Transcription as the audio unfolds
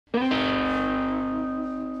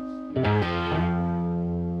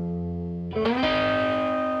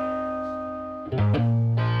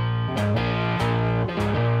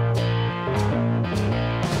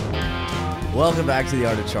Welcome back to the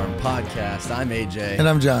Art of Charm podcast. I'm AJ. And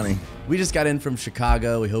I'm Johnny. We just got in from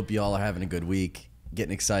Chicago. We hope you all are having a good week,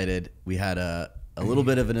 getting excited. We had a little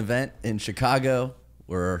bit of an event in Chicago.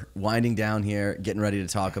 We're winding down here, getting ready to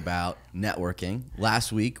talk about networking.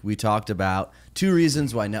 Last week, we talked about 2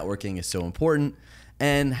 reasons why networking is so important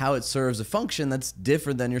and how it serves a function that's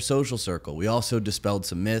different than your social circle. We also dispelled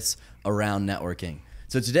some myths around networking.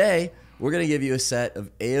 So today, we're going to give you a set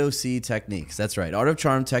of AOC techniques. That's right, Art of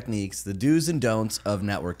Charm techniques, the do's and don'ts of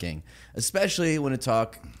networking, especially when we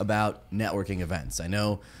talk about networking events. I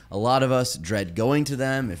know a lot of us dread going to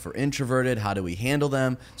them. If we're introverted, how do we handle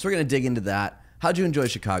them? So we're going to dig into that. How'd you enjoy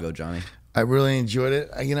Chicago, Johnny? I really enjoyed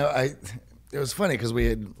it. It was funny because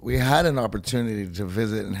we had an opportunity to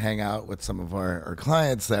visit and hang out with some of our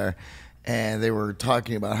clients there, and they were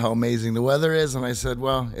talking about how amazing the weather is, and I said,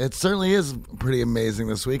 well, it certainly is pretty amazing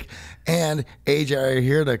this week, and AJ are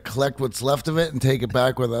here to collect what's left of it and take it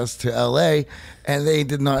back with us to LA, and they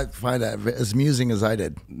did not find that as amusing as I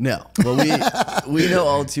did. No. Well, we know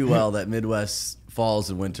all too well that Midwest falls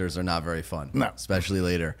and winters are not very fun, no, especially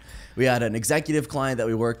later. We had an executive client that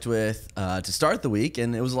we worked with to start the week,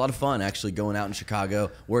 and it was a lot of fun actually going out in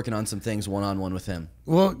Chicago, working on some things one-on-one with him.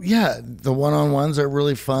 Well, yeah, the one-on-ones are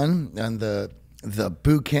really fun, and the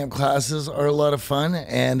boot camp classes are a lot of fun,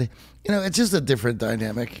 and it's just a different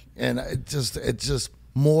dynamic, and it's just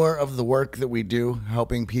more of the work that we do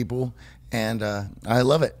helping people, and I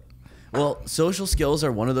love it. Well, social skills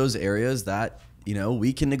are one of those areas that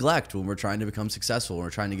we can neglect when we're trying to become successful, when we're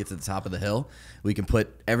trying to get to the top of the hill. We can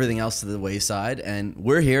put everything else to the wayside, and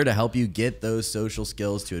we're here to help you get those social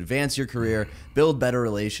skills to advance your career, build better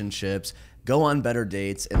relationships, go on better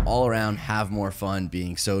dates, and all around have more fun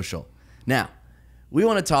being social. Now, we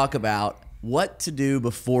want to talk about what to do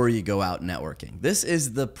before you go out networking. This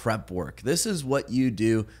is the prep work. This is what you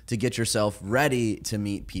do to get yourself ready to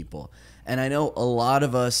meet people. And I know a lot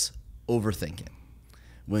of us overthink it.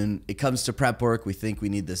 When it comes to prep work, we think we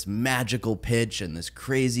need this magical pitch and this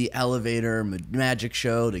crazy elevator magic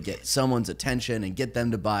show to get someone's attention and get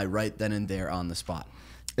them to buy right then and there on the spot.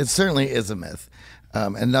 It certainly is a myth,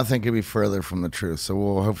 and nothing could be further from the truth. So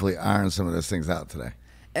we'll hopefully iron some of those things out today.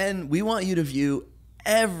 And we want you to view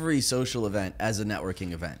every social event as a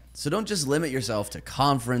networking event. So don't just limit yourself to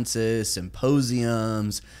conferences,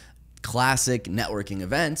 symposiums, classic networking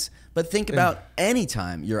events, but think about any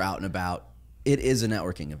time you're out and about, it is a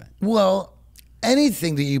networking event. Well,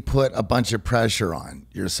 anything that you put a bunch of pressure on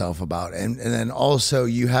yourself about, and then also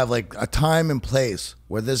you have like a time and place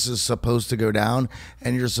where this is supposed to go down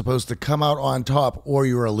and you're supposed to come out on top or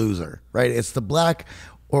you're a loser, right? It's the black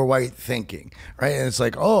or white thinking, right? And it's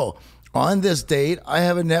like, oh, on this date, I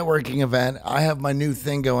have a networking event. I have my new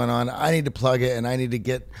thing going on. I need to plug it and I need to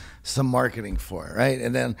get some marketing for it, right?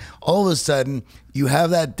 And then all of a sudden you have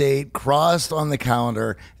that date crossed on the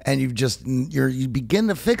calendar and you begin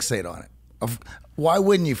to fixate on it. Why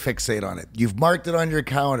wouldn't you fixate on it? You've marked it on your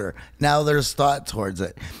calendar. Now there's thought towards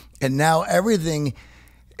it. And now everything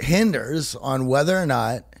hinders on whether or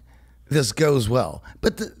not this goes well.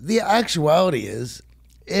 But the actuality is,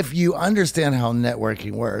 if you understand how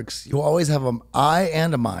networking works, you always have an eye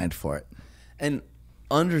and a mind for it. And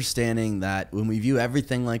understanding that when we view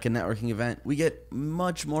everything like a networking event, we get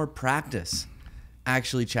much more practice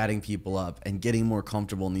actually chatting people up and getting more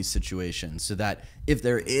comfortable in these situations, so that if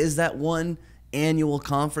there is that one annual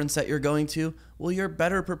conference that you're going to, well, you're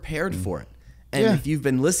better prepared for it. And if you've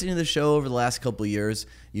been listening to the show over the last couple of years,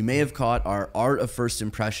 you may have caught our Art of First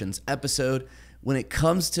Impressions episode. When it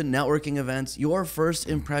comes to networking events, your first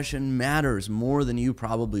impression matters more than you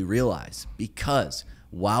probably realize, because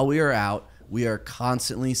while we are out, we are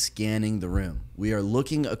constantly scanning the room. We are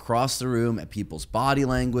looking across the room at people's body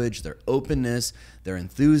language, their openness, their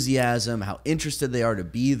enthusiasm, how interested they are to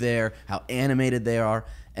be there, how animated they are.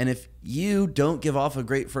 And if you don't give off a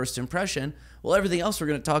great first impression, well, everything else we're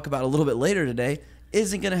going to talk about a little bit later today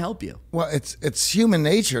isn't going to help you. Well, it's human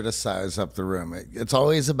nature to size up the room. It's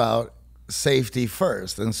always about safety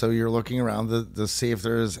first, and so you're looking around to see if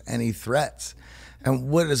there's any threats, and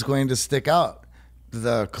what is going to stick out: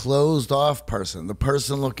 the closed off person, the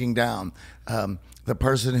person looking down, the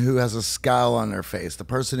person who has a scowl on their face, the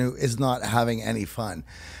person who is not having any fun.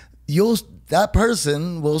 That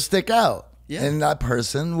person will stick out, and that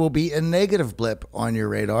person will be a negative blip on your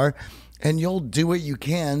radar, and you'll do what you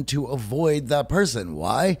can to avoid that person.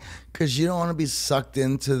 Why? Because you don't want to be sucked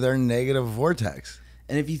into their negative vortex.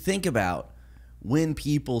 And if you think about when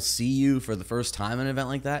people see you for the first time at an event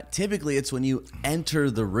like that, typically it's when you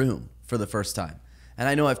enter the room for the first time. And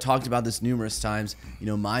I know I've talked about this numerous times.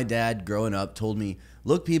 My dad growing up told me,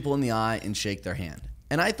 look people in the eye and shake their hand.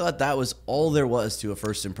 And I thought that was all there was to a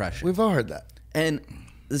first impression. We've all heard that. And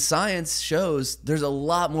the science shows there's a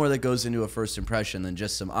lot more that goes into a first impression than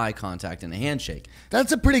just some eye contact and a handshake.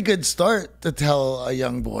 That's a pretty good start to tell a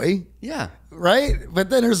young boy. Yeah. Right? But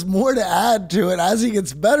then there's more to add to it as he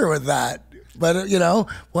gets better with that. But,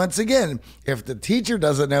 once again, if the teacher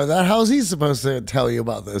doesn't know that, how's he supposed to tell you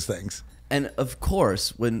about those things? And of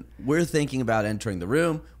course, when we're thinking about entering the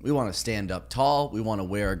room, we want to stand up tall. We want to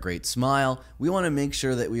wear a great smile. We want to make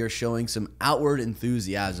sure that we are showing some outward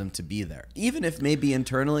enthusiasm to be there. Even if maybe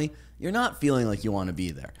internally, you're not feeling like you want to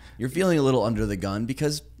be there. You're feeling a little under the gun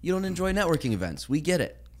because you don't enjoy networking events. We get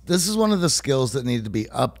it. This is one of the skills that need to be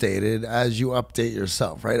updated as you update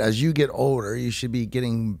yourself, right? As you get older, you should be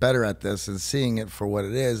getting better at this and seeing it for what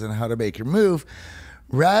it is and how to make your move,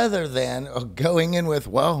 rather than going in with,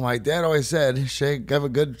 well, my dad always said, have a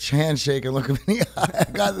good handshake and look at me. I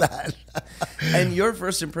got that. And your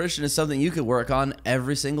first impression is something you could work on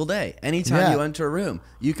every single day. Anytime you enter a room,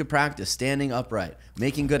 you could practice standing upright,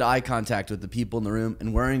 making good eye contact with the people in the room,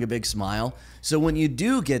 and wearing a big smile. So when you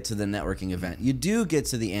do get to the networking event, you do get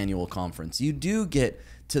to the annual conference, you do get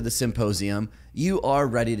to the symposium, you are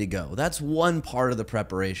ready to go. That's one part of the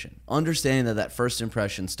preparation. Understanding that that first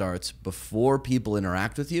impression starts before people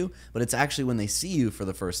interact with you, but it's actually when they see you for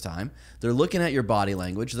the first time. They're looking at your body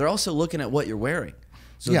language. They're also looking at what you're wearing.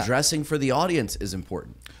 So dressing for the audience is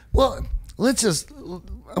important. Well,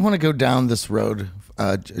 I want to go down this road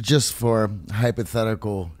just for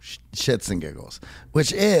hypothetical shits and giggles,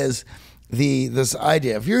 which is this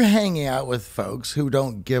idea. If you're hanging out with folks who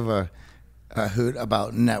don't give a hoot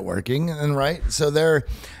about networking, and right, so they're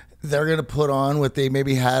going to put on what they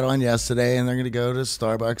maybe had on yesterday, and they're going to go to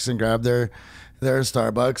Starbucks and grab their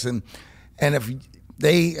Starbucks, and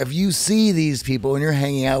if you see these people and you're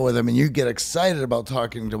hanging out with them and you get excited about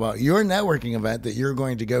talking about your networking event that you're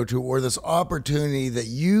going to go to, or this opportunity that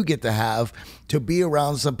you get to have to be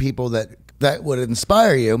around some people that would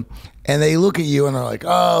inspire you, and they look at you and they're like,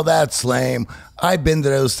 oh, that's lame, I've been to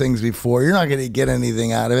those things before, you're not going to get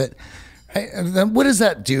anything out of it. And then what does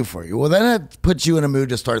that do for you? Well, then it puts you in a mood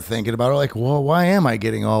to start thinking about it, like, well, why am I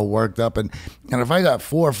getting all worked up? And if I got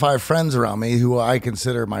 4 or 5 friends around me who I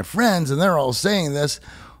consider my friends, and they're all saying this,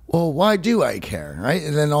 well, why do I care, right?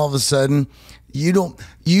 And then all of a sudden,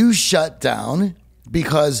 you shut down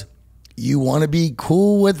because you want to be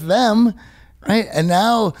cool with them, right? And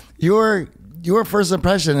now your first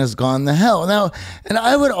impression has gone to hell. Now, and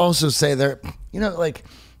I would also say there, like,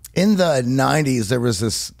 in the 90s, there was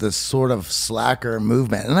this sort of slacker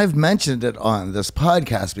movement, and I've mentioned it on this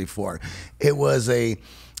podcast before. It was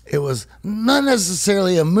not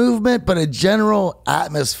necessarily a movement, but a general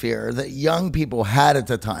atmosphere that young people had at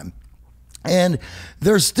the time. And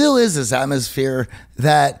there still is this atmosphere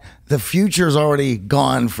that the future's already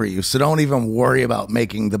gone for you. So don't even worry about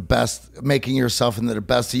making yourself into the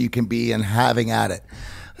best that you can be and having at it.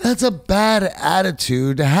 That's a bad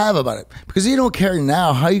attitude to have about it, because you don't care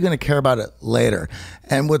now. How are you going to care about it later?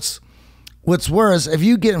 And what's worse, if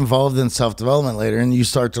you get involved in self-development later and you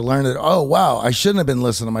start to learn that, oh, wow, I shouldn't have been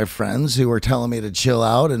listening to my friends who were telling me to chill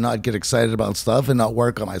out and not get excited about stuff and not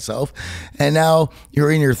work on myself. And now you're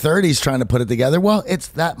in your 30s trying to put it together. Well, it's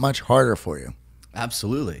that much harder for you.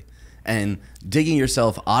 Absolutely. And digging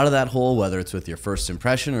yourself out of that hole, whether it's with your first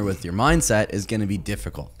impression or with your mindset, is going to be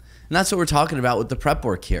difficult. And that's what we're talking about with the prep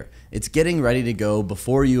work here. It's getting ready to go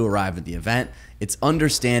before you arrive at the event. It's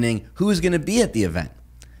understanding who's going to be at the event.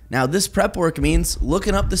 Now, this prep work means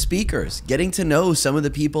looking up the speakers, getting to know some of the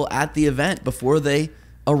people at the event before they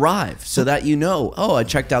arrive, so that you know, oh, I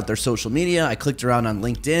checked out their social media, I clicked around on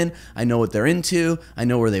LinkedIn, I know what they're into, I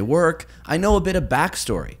know where they work, I know a bit of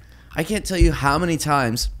backstory. I can't tell you how many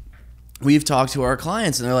times we've talked to our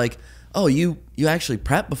clients and they're like, oh, you actually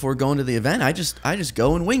prep before going to the event? I just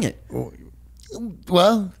go and wing it.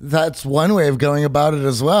 Well, that's one way of going about it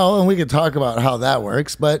as well, and we could talk about how that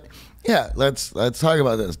works. But yeah, let's talk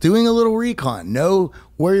about this. Doing a little recon, know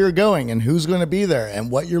where you're going and who's going to be there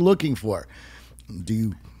and what you're looking for.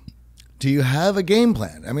 Do you have a game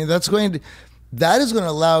plan? I mean, that is going to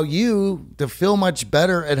allow you to feel much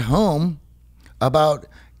better at home about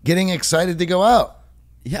getting excited to go out.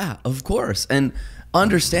 Yeah, of course. And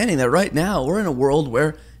understanding that right now we're in a world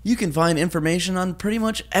where you can find information on pretty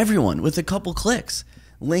much everyone with a couple clicks.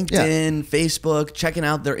 LinkedIn, Facebook, checking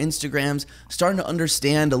out their Instagrams, starting to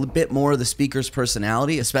understand a bit more of the speaker's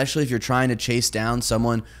personality, especially if you're trying to chase down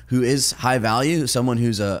someone who is high value, someone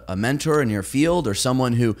who's a mentor in your field, or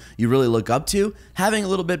someone who you really look up to. Having a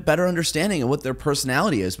little bit better understanding of what their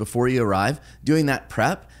personality is before you arrive, doing that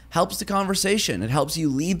prep helps the conversation. It helps you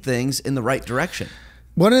lead things in the right direction.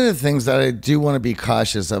 One of the things that I do want to be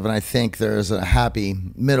cautious of, and I think there's a happy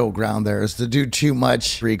middle ground there, is to do too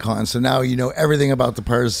much recon. So now you know everything about the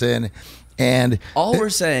person. And all we're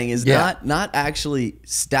saying is not actually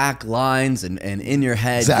stack lines and in your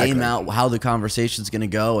head game out how the conversation is going to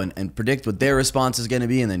go and predict what their response is going to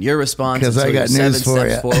be and then your response. Because I got news for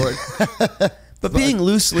you. Forward. But being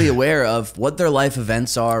loosely aware of what their life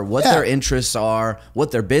events are, what their interests are, what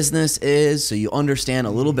their business is, so you understand a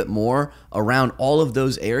little bit more around all of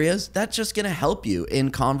those areas, that's just going to help you in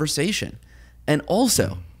conversation. And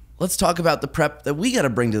also, let's talk about the prep that we got to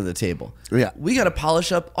bring to the table. Yeah. We got to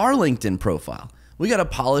polish up our LinkedIn profile. We got to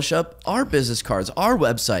polish up our business cards, our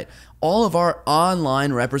website, all of our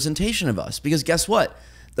online representation of us. Because guess what?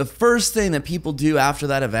 The first thing that people do after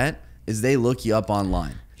that event is they look you up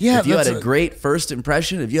online. Yeah, if you had a great first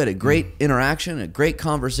impression, if you had a great interaction, a great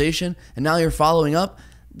conversation, and now you're following up,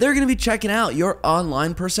 they're going to be checking out your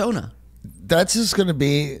online persona. That's just going to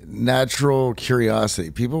be natural curiosity.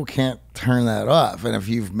 People can't turn that off. And if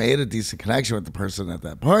you've made a decent connection with the person at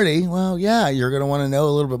that party, well, yeah, you're going to want to know a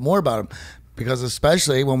little bit more about them. Because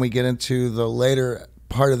especially when we get into the later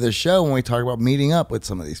part of the show, when we talk about meeting up with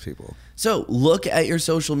some of these people. So look at your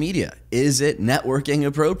social media. Is it networking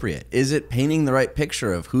appropriate? Is it painting the right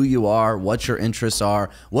picture of who you are, what your interests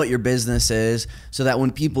are, what your business is, so that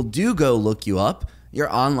when people do go look you up,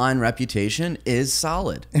 your online reputation is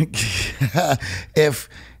solid?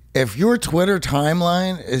 If your Twitter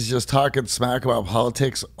timeline is just talking smack about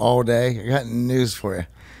politics all day, I got news for you.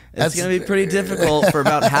 It's going to be pretty difficult for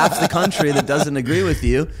about half the country that doesn't agree with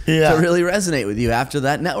you to really resonate with you after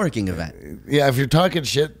that networking event. Yeah, if you're talking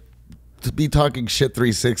shit, to be talking shit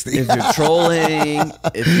 360. If you're trolling,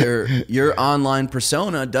 if your online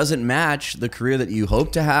persona doesn't match the career that you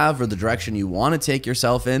hope to have or the direction you want to take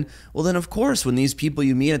yourself in, well then of course when these people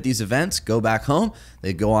you meet at these events go back home,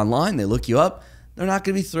 they go online, they look you up, they're not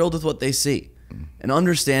going to be thrilled with what they see. And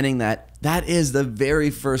understanding that that is the very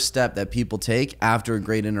first step that people take after a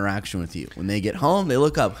great interaction with you. When they get home, they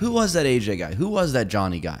look up, who was that AJ guy? Who was that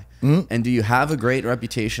Johnny guy? And do you have a great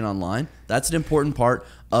reputation online? That's an important part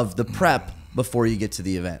of the prep before you get to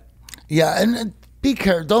the event. Yeah, and be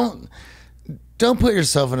careful. Don't put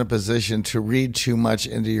yourself in a position to read too much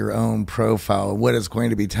into your own profile, what it's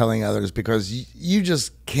going to be telling others, because you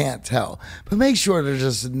just can't tell. But make sure there's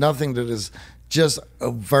just nothing that is just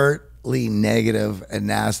overtly negative and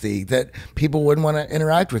nasty that people wouldn't want to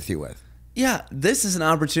interact with you with. Yeah, this is an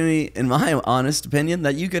opportunity, in my honest opinion,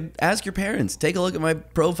 that you could ask your parents. Take a look at my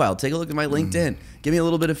profile. Take a look at my LinkedIn. Give me a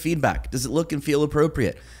little bit of feedback. Does it look and feel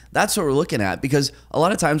appropriate? That's what we're looking at, because a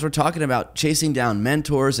lot of times we're talking about chasing down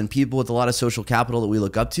mentors and people with a lot of social capital that we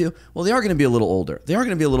look up to. Well, they are going to be a little older. They are going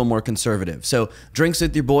to be a little more conservative. So drinks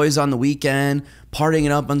with your boys on the weekend, partying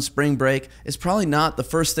it up on spring break is probably not the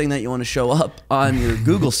first thing that you want to show up on your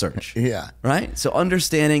Google search. Yeah. Right? So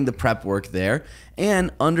understanding the prep work there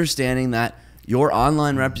and understanding that your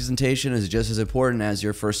online representation is just as important as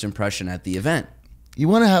your first impression at the event. You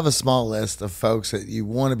want to have a small list of folks that you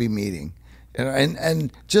want to be meeting.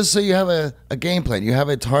 And just so you have a game plan, you have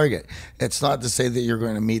a target. It's not to say that you're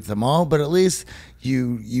going to meet them all, but at least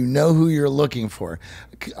you know who you're looking for.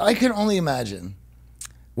 I can only imagine.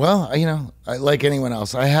 Well, like anyone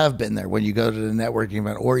else, I have been there when you go to the networking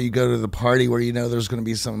event or you go to the party where you know there's going to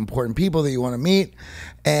be some important people that you want to meet,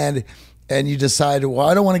 and you decide, well,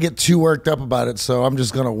 I don't want to get too worked up about it, so I'm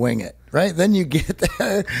just going to wing it, right? Then you get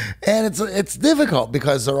there, and it's difficult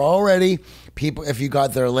because they're already people. If you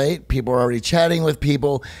got there late, people are already chatting with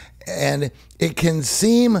people, and it can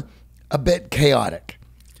seem a bit chaotic.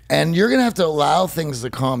 And you're going to have to allow things to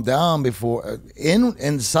calm down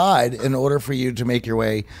inside in order for you to make your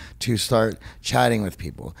way to start chatting with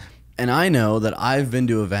people. And I know that I've been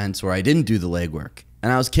to events where I didn't do the legwork.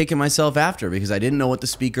 And I was kicking myself after because I didn't know what the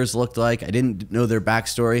speakers looked like. I didn't know their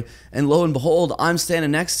backstory. And lo and behold, I'm standing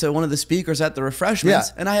next to one of the speakers at the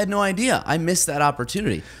refreshments, and I had no idea. I missed that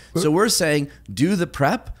opportunity. So we're saying do the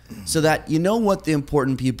prep so that you know what the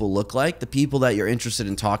important people look like, the people that you're interested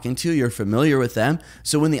in talking to, you're familiar with them.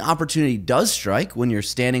 So when the opportunity does strike, when you're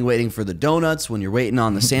standing waiting for the donuts, when you're waiting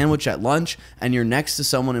on the sandwich at lunch, and you're next to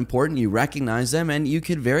someone important, you recognize them, and you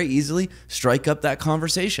could very easily strike up that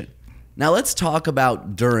conversation. Now let's talk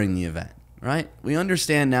about during the event, right? We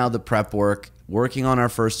understand now the prep work, working on our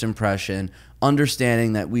first impression,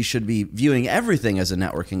 understanding that we should be viewing everything as a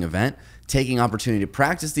networking event, taking opportunity to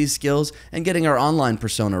practice these skills, and getting our online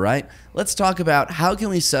persona right. Let's talk about how can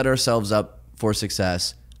we set ourselves up for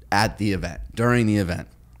success at the event, during the event.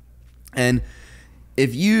 And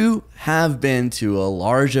if you have been to a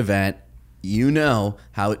large event, you know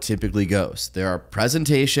how it typically goes. There are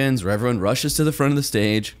presentations where everyone rushes to the front of the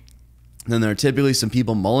stage. Then there are typically some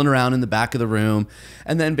people mulling around in the back of the room,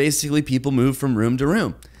 and then basically people move from room to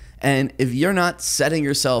room. And if you're not setting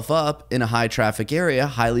yourself up in a high traffic area,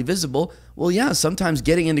 highly visible, well, yeah, sometimes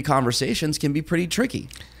getting into conversations can be pretty tricky.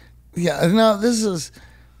 Yeah, no,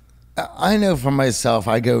 I know for myself,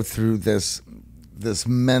 I go through this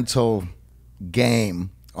mental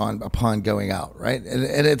game upon going out, right?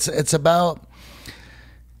 And it's about,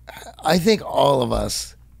 I think all of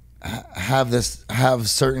us have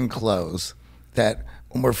certain clothes that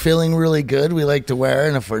when we're feeling really good, we like to wear,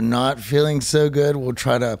 and if we're not feeling so good, we'll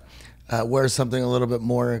try to wear something a little bit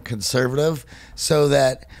more conservative, so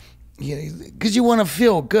that, because you want to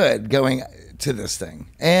feel good going to this thing.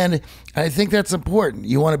 And I think that's important.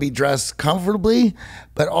 You want to be dressed comfortably,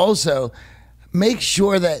 but also make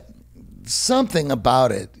sure that something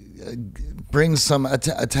about it brings some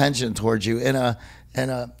attention towards you in a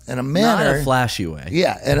manner, not a flashy way.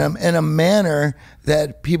 Yeah, in a manner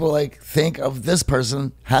that people think of, this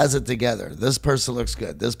person has it together. This person looks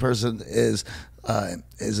good. This person is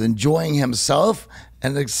enjoying himself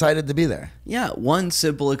and excited to be there. Yeah, one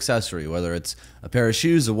simple accessory, whether it's a pair of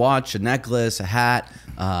shoes, a watch, a necklace, a hat,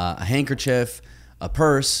 a handkerchief, a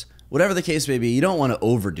purse, whatever the case may be. You don't want to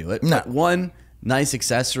overdo it. No. But one nice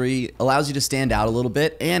accessory allows you to stand out a little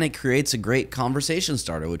bit, and it creates a great conversation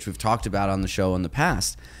starter, which we've talked about on the show in the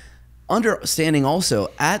past. Understanding also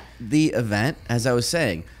at the event, as I was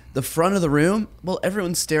saying, the front of the room, well,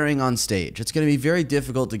 everyone's staring on stage. It's going to be very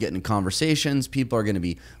difficult to get into conversations. People are going to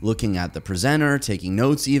be looking at the presenter, taking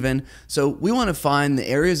notes even. So we want to find the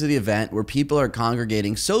areas of the event where people are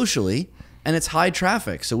congregating socially, and it's high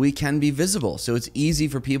traffic, so we can be visible. So it's easy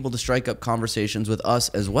for people to strike up conversations with us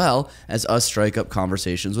as well as us strike up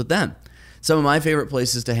conversations with them. Some of my favorite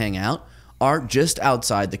places to hang out are just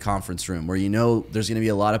outside the conference room, where there's going to be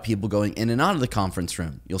a lot of people going in and out of the conference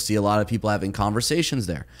room. You'll see a lot of people having conversations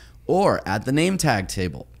there. Or at the name tag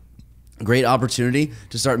table. Great opportunity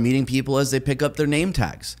to start meeting people as they pick up their name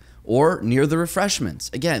tags. Or near the refreshments.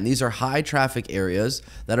 Again, these are high traffic areas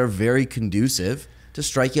that are very conducive to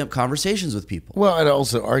striking up conversations with people. Well, I'd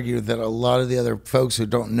also argue that a lot of the other folks who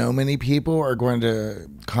don't know many people are going to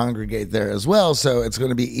congregate there as well. So it's going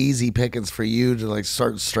to be easy pickings for you to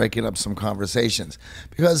start striking up some conversations,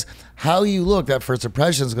 because how you look, that first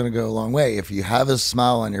impression is going to go a long way. If you have a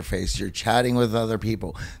smile on your face, you're chatting with other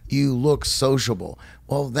people, you look sociable,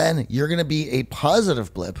 well, then you're going to be a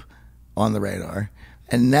positive blip on the radar.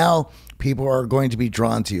 And now people are going to be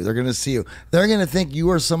drawn to you. They're going to see you. They're going to think you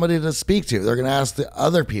are somebody to speak to. They're going to ask the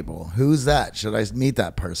other people, who's that? Should I meet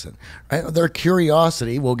that person? Right? Their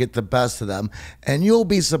curiosity will get the best of them, and you'll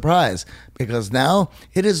be surprised, because now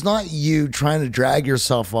it is not you trying to drag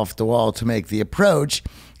yourself off the wall to make the approach.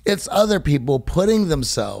 It's other people putting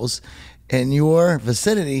themselves in your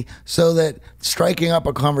vicinity so that striking up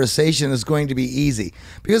a conversation is going to be easy.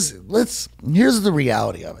 Because here's the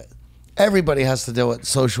reality of it. Everybody has to deal with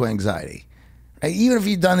social anxiety. Right? Even if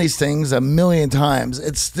you've done these things a million times,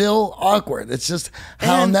 it's still awkward. It's just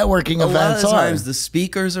how networking events are. A lot of times the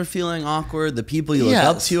speakers are feeling awkward. The people you look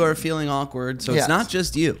up to are feeling awkward. So it's not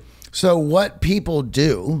just you. So what people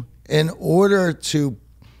do in order to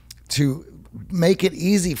make it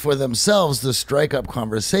easy for themselves to strike up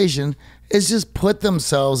conversation is just put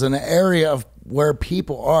themselves in an area of where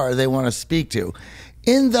people are they want to speak to,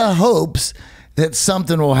 in the hopes that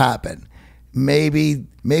something will happen. Maybe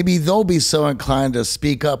they'll be so inclined to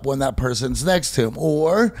speak up when that person's next to them,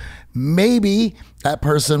 or maybe that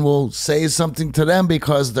person will say something to them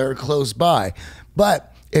because they're close by.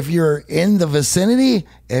 But if you're in the vicinity,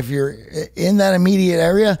 if you're in that immediate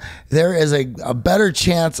area, there is a better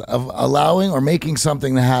chance of allowing or making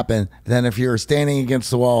something to happen than if you're standing against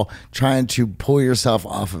the wall trying to pull yourself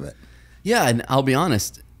off of it. Yeah, and I'll be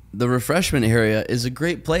honest, the refreshment area is a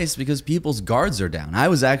great place because people's guards are down. I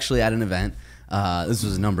was actually at an event. This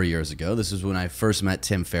was a number of years ago. This was when I first met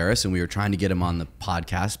Tim Ferriss, and we were trying to get him on the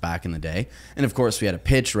podcast back in the day. And of course, we had a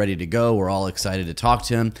pitch ready to go. We're all excited to talk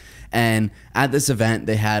to him. And at this event,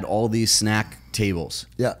 they had all these snack tables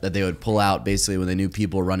that they would pull out basically when they knew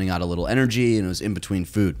people were running out of little energy, and it was in between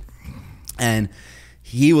food. And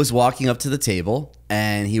he was walking up to the table,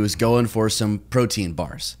 and he was going for some protein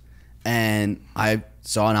bars. And I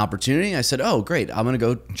saw an opportunity. I said, oh, great. I'm going to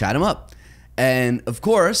go chat him up. And of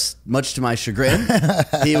course, much to my chagrin,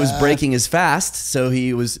 he was breaking his fast. So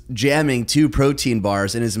he was jamming 2 protein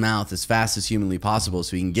bars in his mouth as fast as humanly possible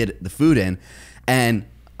so he can get the food in. And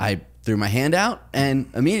I threw my hand out, and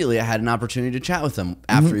immediately I had an opportunity to chat with him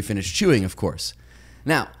after he finished chewing, of course.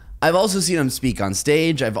 Now, I've also seen them speak on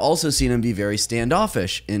stage. I've also seen them be very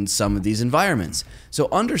standoffish in some of these environments. So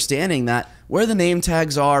understanding that where the name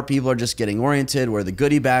tags are, people are just getting oriented, where the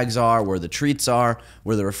goodie bags are, where the treats are,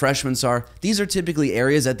 where the refreshments are. These are typically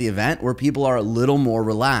areas at the event where people are a little more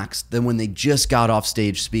relaxed than when they just got off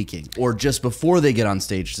stage speaking or just before they get on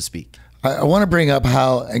stage to speak. I want to bring up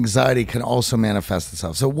how anxiety can also manifest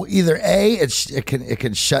itself. So either A, it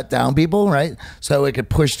can shut down people, right? So it could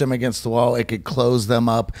push them against the wall. It could close them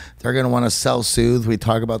up. They're going to want to self-soothe. We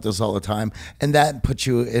talk about this all the time. And that puts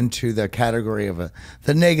you into the category of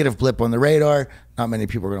the negative blip on the radar. Not many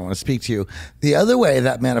people are going to want to speak to you. The other way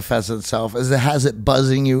that manifests itself is it has it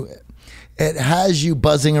buzzing you. It has you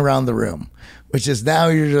buzzing around the room, which is now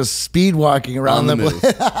you're just speed walking around the move.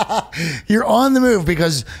 You're on the move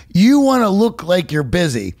because you want to look like you're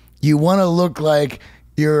busy. You want to look like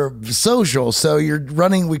you're social. So you're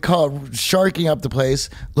running, we call it sharking up the place,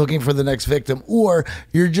 looking for the next victim, or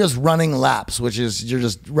you're just running laps, which is you're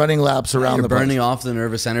just running laps around the place. You're burning off the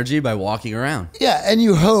nervous energy by walking around. Yeah, and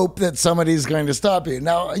you hope that somebody's going to stop you.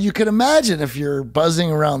 Now, you can imagine if you're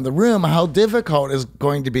buzzing around the room, how difficult it's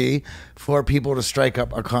going to be for people to strike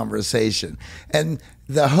up a conversation. And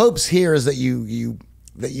the hopes here is that you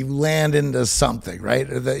land into something, right?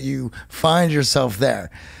 Or that you find yourself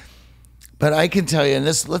there. But I can tell you, and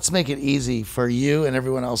let's make it easy for you and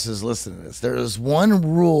everyone else who's listening to this. There is one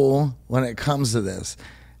rule when it comes to this.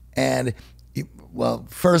 And, well,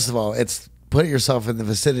 first of all, it's put yourself in the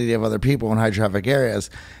vicinity of other people in high traffic areas.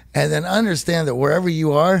 And then understand that wherever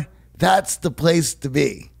you are, that's the place to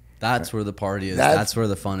be. That's where the party is. That's where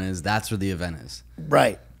the fun is. That's where the event is.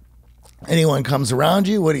 Right. Anyone comes around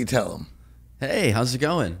you, what do you tell them? Hey, how's it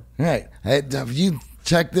going? Right. Hey, have you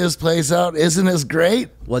check this place out? Isn't this great?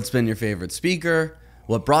 What's been your favorite speaker?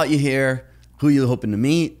 What brought you here? Who you hoping to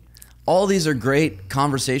meet? All these are great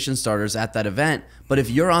conversation starters at that event. But if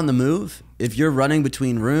you're on the move, if you're running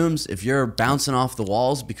between rooms, if you're bouncing off the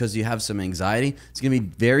walls because you have some anxiety, it's going to be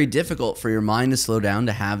very difficult for your mind to slow down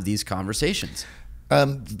to have these conversations.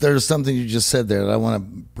 There's something you just said there that I want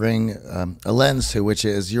to bring a lens to, which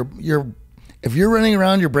is if you're running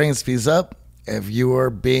around, your brain speeds up. If you are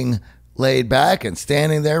being laid back and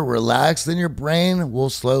standing there relaxed, then your brain will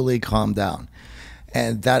slowly calm down.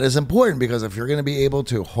 And that is important because if you're going to be able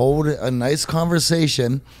to hold a nice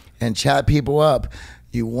conversation and chat people up,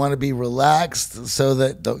 you want to be relaxed so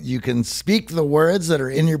that you can speak the words that are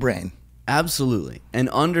in your brain. Absolutely. And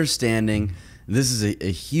understanding this is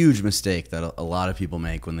a huge mistake that a lot of people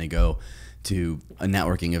make when they go to a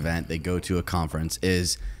networking event, they go to a conference,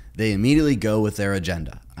 is they immediately go with their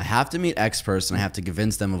agenda. I have to meet X person. I have to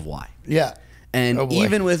convince them of why. Yeah. And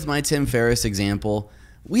even with my Tim Ferriss example,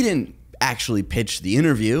 we didn't actually pitch the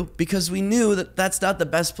interview because we knew that that's not the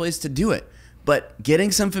best place to do it. But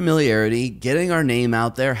getting some familiarity, getting our name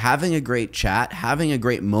out there, having a great chat, having a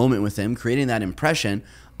great moment with him, creating that impression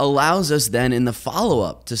allows us then in the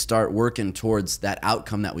follow-up to start working towards that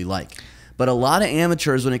outcome that we like. But a lot of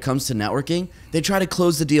amateurs, when it comes to networking, they try to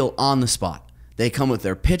close the deal on the spot. They come with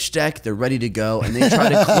their pitch deck, they're ready to go, and they try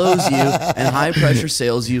to close you and high-pressure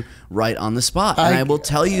sales you right on the spot. And I will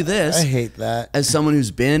tell you this. I hate that. As someone who's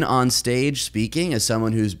been on stage speaking, as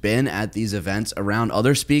someone who's been at these events around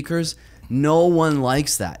other speakers, no one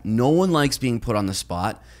likes that. No one likes being put on the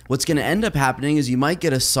spot. What's going to end up happening is you might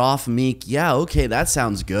get a soft, meek, yeah, okay, that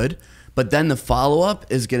sounds good. But then the follow-up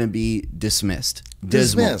is going to be dismissed.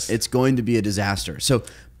 Dismal. It's going to be a disaster. So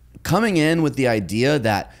coming in with the idea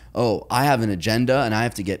that, oh, I have an agenda and I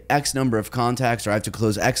have to get X number of contacts, or I have to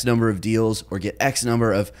close X number of deals, or get X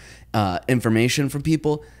number of information from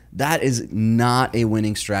people, that is not a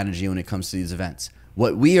winning strategy when it comes to these events.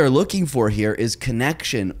 What we are looking for here is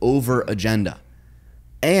connection over agenda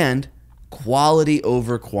and quality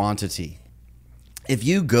over quantity. If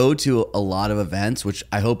you go to a lot of events, which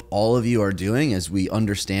I hope all of you are doing as we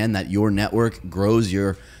understand that your network grows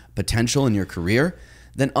your potential in your career,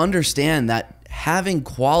 then understand that having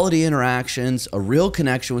quality interactions, a real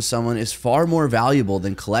connection with someone is far more valuable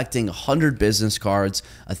than collecting 100 business cards,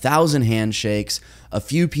 1,000 handshakes, a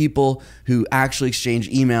few people who actually exchange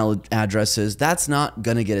email addresses. That's not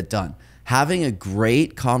going to get it done. Having a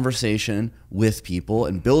great conversation with people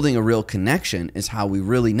and building a real connection is how we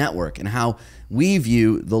really network and how we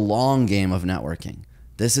view the long game of networking.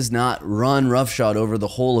 This is not run roughshod over the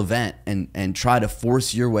whole event and try to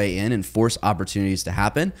force your way in and force opportunities to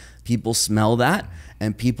happen. People smell that,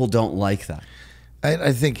 and people don't like that.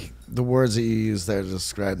 I think the words that you use there to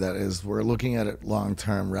describe that is we're looking at it long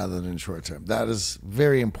term rather than short term. That is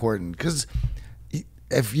very important because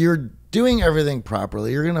if you're doing everything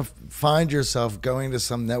properly, you're going to find yourself going to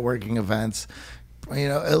some networking events,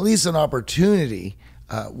 at least an opportunity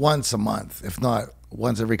once a month, if not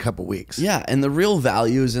once every couple weeks. Yeah, and the real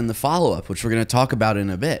value is in the follow-up, which we're going to talk about in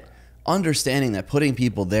a bit. Understanding that putting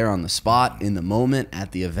people there on the spot, in the moment,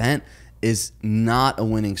 at the event, is not a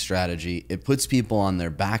winning strategy. It puts people on their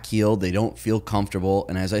back heel. They don't feel comfortable.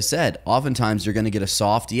 And as I said, oftentimes you're going to get a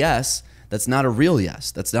soft yes. That's not a real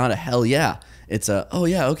yes. That's not a hell yeah. It's a, oh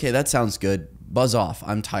yeah, okay, that sounds good. Buzz off.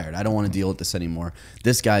 I'm tired. I don't want to deal with this anymore.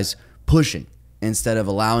 This guy's pushing instead of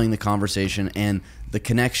allowing the conversation and the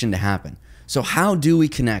connection to happen. So how do we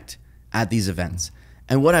connect at these events?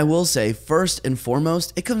 And what I will say, first and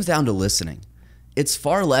foremost, it comes down to listening. It's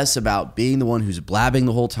far less about being the one who's blabbing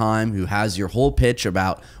the whole time, who has your whole pitch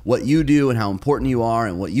about what you do and how important you are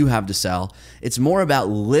and what you have to sell. It's more about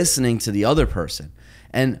listening to the other person.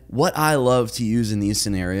 And what I love to use in these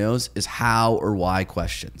scenarios is how or why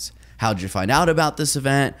questions. How'd you find out about this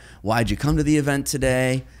event? Why'd you come to the event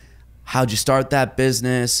today? How'd you start that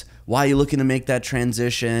business? Why are you looking to make that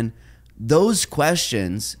transition? Those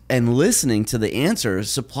questions and listening to the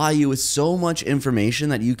answers supply you with so much information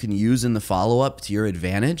that you can use in the follow-up to your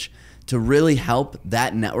advantage to really help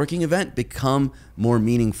that networking event become more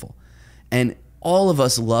meaningful. And all of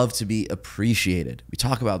us love to be appreciated. We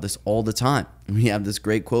talk about this all the time. We have this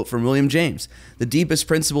great quote from William James. The deepest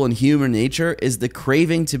principle in human nature is the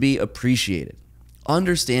craving to be appreciated.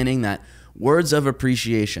 Understanding that words of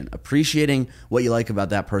appreciation, appreciating what you like about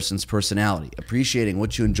that person's personality, appreciating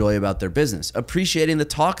what you enjoy about their business, appreciating the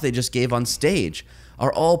talk they just gave on stage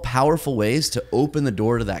are all powerful ways to open the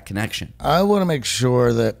door to that connection. I want to make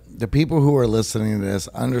sure that the people who are listening to this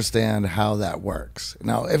understand how that works.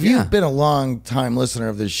 Now, if you've been a long time listener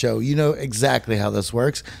of this show, you know exactly how this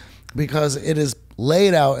works because it is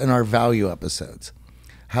laid out in our value episodes.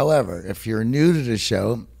 However, if you're new to the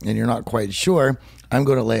show and you're not quite sure, I'm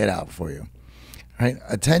going to lay it out for you. Right?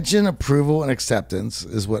 Attention, approval, and acceptance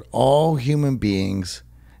is what all human beings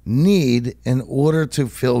need in order to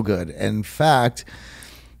feel good. In fact,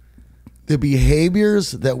 the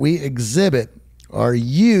behaviors that we exhibit are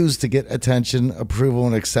used to get attention, approval,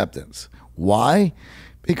 and acceptance. Why?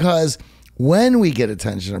 Because when we get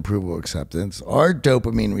attention, approval, acceptance, our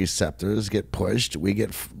dopamine receptors get pushed. We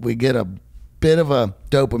get a bit of a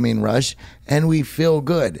dopamine rush, and we feel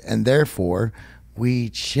good, and therefore we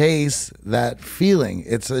chase that feeling.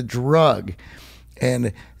 It's a drug,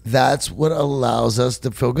 and that's what allows us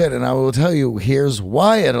to feel good. And I will tell you, here's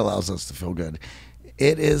why it allows us to feel good.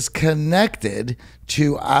 It is connected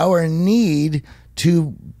to our need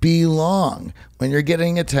to belong. When you're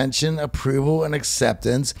getting attention, approval, and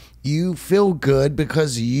acceptance, you feel good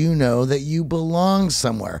because you know that you belong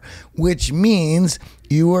somewhere, which means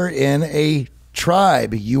you are in a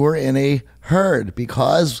tribe, you are in a herd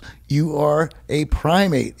because you are a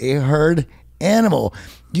primate, a herd animal.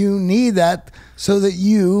 You need that so that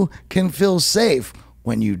you can feel safe.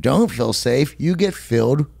 When you don't feel safe, you get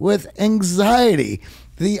filled with anxiety.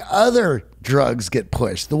 The other drugs get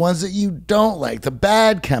pushed, the ones that you don't like, the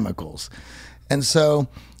bad chemicals. And so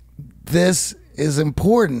this is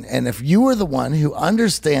important. And if you are the one who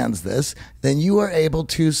understands this, then you are able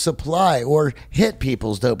to supply or hit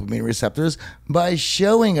people's dopamine receptors by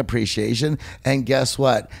showing appreciation. And guess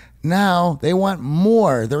what? Now they want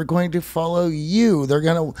more. They're going to follow you. They're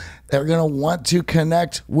going to want to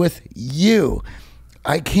connect with you.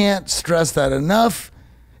 I can't stress that enough.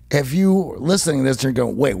 If you listening to this and you're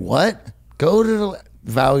going, wait, what? Go to the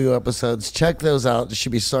value episodes. Check those out. It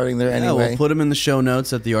should be starting there anyway. Yeah, we'll put them in the show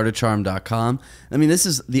notes at theartofcharm.com. I mean, this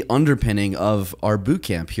is the underpinning of our boot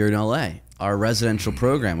camp here in LA, our residential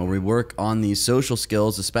program where we work on these social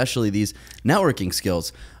skills, especially these networking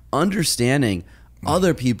skills, understanding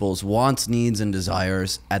other people's wants, needs, and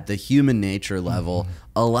desires at the human nature level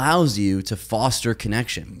allows you to foster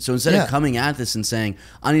connection. So instead of coming at this and saying,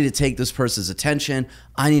 I need to take this person's attention,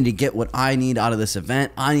 I need to get what I need out of this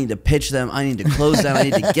event, I need to pitch them, I need to close them, I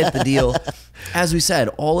need to get the deal. As we said,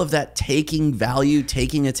 all of that taking value,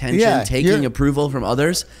 taking attention, taking approval from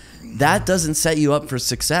others, that doesn't set you up for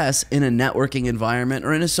success in a networking environment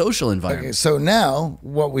or in a social environment. Okay, so now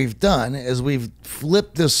what we've done is we've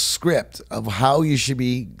flipped the script of how you should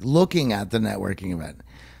be looking at the networking event.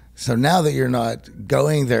 So now that you're not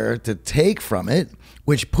going there to take from it,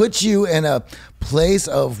 which puts you in a place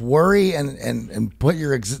of worry and put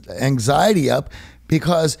your anxiety up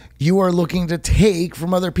because you are looking to take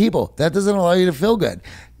from other people. That doesn't allow you to feel good.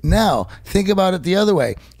 Now, think about it the other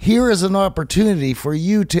way. Here is an opportunity for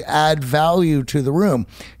you to add value to the room.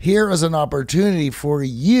 Here is an opportunity for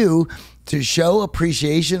you to show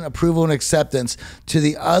appreciation, approval, and acceptance to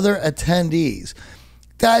the other attendees.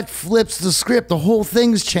 That flips the script. The whole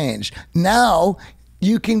thing's changed. Now,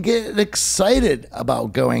 you can get excited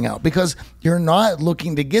about going out because you're not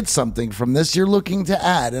looking to get something from this. You're looking to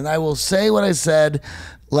add. And I will say what I said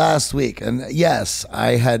last week. And yes,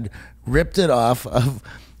 I had ripped it off of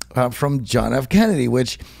from John F. Kennedy,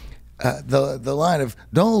 which the line of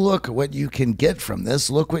don't look what you can get from this,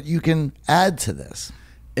 look what you can add to this.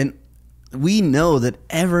 And we know that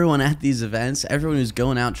everyone at these events, everyone who's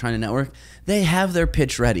going out trying to network, they have their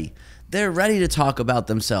pitch ready. They're ready to talk about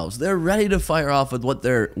themselves. They're ready to fire off with what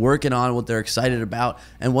they're working on, what they're excited about,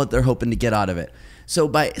 and what they're hoping to get out of it. So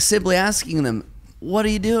by simply asking them, what are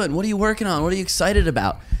you doing? What are you working on? What are you excited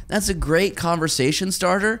about? That's a great conversation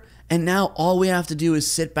starter. And now all we have to do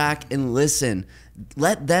is sit back and listen.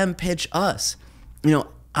 Let them pitch us. You know,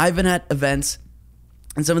 I've been at events,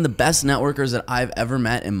 and some of the best networkers that I've ever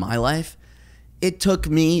met in my life, it took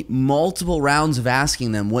me multiple rounds of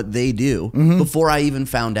asking them what they do before I even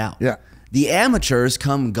found out. Yeah. The amateurs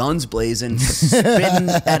come guns blazing, spitting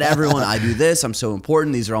at everyone. I do this. I'm so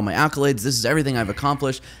important. These are all my accolades. This is everything I've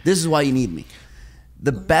accomplished. This is why you need me.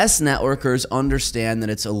 The best networkers understand that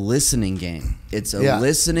it's a listening game. It's a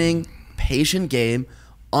listening, patient game,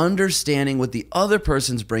 understanding what the other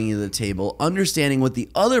person's bringing to the table, understanding what the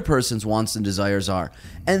other person's wants and desires are,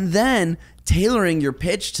 and then tailoring your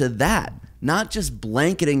pitch to that. Not just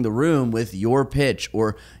blanketing the room with your pitch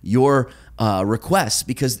or your requests,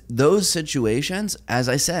 because those situations, as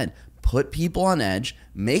I said, put people on edge,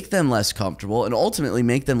 make them less comfortable, and ultimately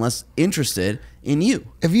make them less interested in you.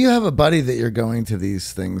 If you have a buddy that you're going to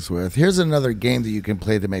these things with, here's another game that you can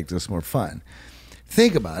play to make this more fun.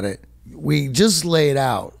 Think about it. We just laid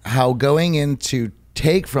out how going into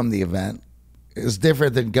take from the event is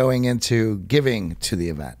different than going into giving to the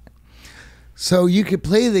event. So you could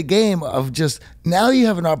play the game of just, now you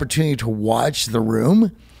have an opportunity to watch the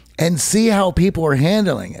room and see how people are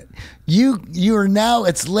handling it. You are now,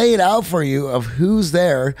 it's laid out for you of who's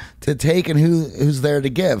there to take and who's there to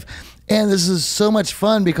give. And this is so much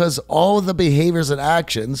fun because all of the behaviors and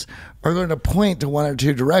actions are going to point to one or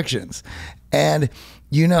two directions. And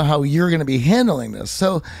you know how you're going to be handling this.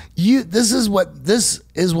 So this is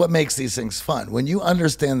what makes these things fun. When you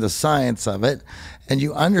understand the science of it and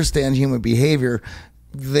you understand human behavior,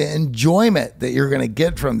 the enjoyment that you're going to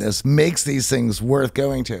get from this makes these things worth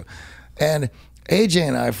going to. And AJ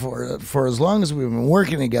and I, for as long as we've been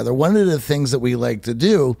working together, one of the things that we like to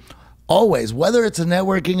do always, whether it's a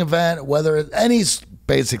networking event, whether it's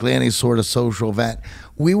basically any sort of social event,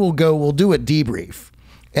 we'll do a debrief.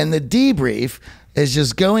 And the debrief is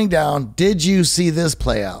just going down, did you see this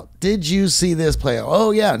play out? Did you see this play out?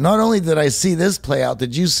 Oh yeah, not only did I see this play out,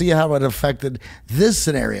 did you see how it affected this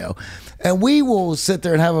scenario? And we will sit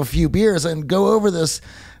there and have a few beers and go over this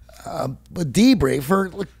debrief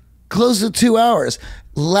for close to 2 hours,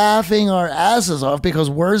 laughing our asses off because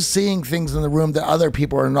we're seeing things in the room that other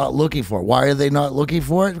people are not looking for. Why are they not looking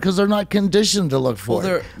for it? Because they're not conditioned to look for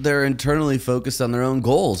it. They're internally focused on their own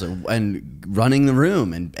goals and running the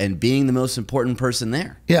room and being the most important person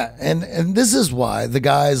there. Yeah, and this is why the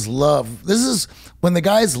guys love, this is when the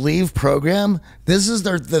guys leave program, this is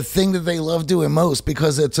the thing that they love doing most,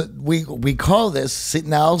 because we call this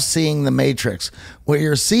now seeing the matrix, where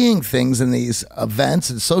you're seeing things in these events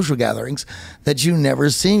and social gatherings that you never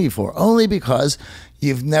seen before, only because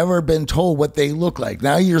you've never been told what they look like.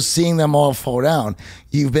 Now you're seeing them all fall down.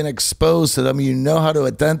 You've been exposed to them. You know how to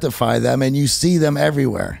identify them, and you see them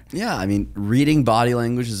everywhere. Yeah, I mean, reading body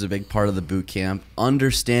language is a big part of the boot camp.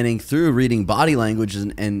 Understanding through reading body language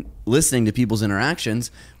and listening to people's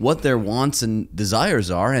interactions what their wants and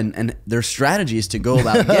desires are and their strategies to go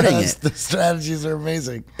about getting it. The strategies are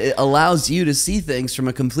amazing. It allows you to see things from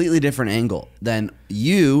a completely different angle than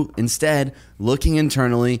you instead looking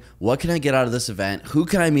internally. What can I get out of this event? Who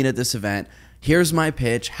can I meet at this event? Here's my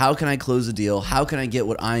pitch. How can I close a deal? How can I get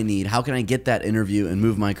what I need? How can I get that interview and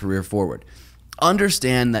move my career forward?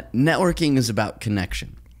 Understand that networking is about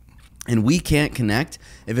connection. And we can't connect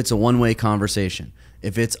if it's a one-way conversation,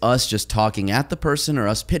 if it's us just talking at the person or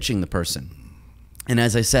us pitching the person. And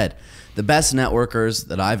as I said, the best networkers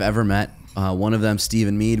that I've ever met, one of them,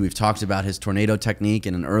 Stephen Mead, we've talked about his tornado technique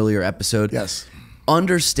in an earlier episode. Yes.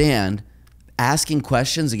 Understand asking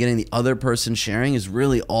questions and getting the other person sharing is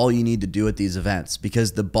really all you need to do at these events,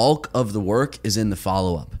 because the bulk of the work is in the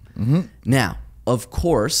follow-up. Mm-hmm. Now, of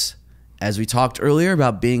course, as we talked earlier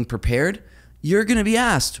about being prepared, you're going to be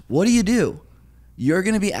asked, what do you do? You're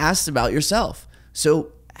going to be asked about yourself.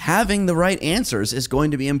 So having the right answers is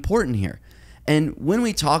going to be important here. And when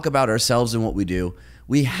we talk about ourselves and what we do,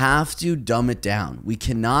 we have to dumb it down. We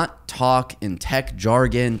cannot talk in tech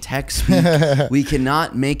jargon, tech speak. We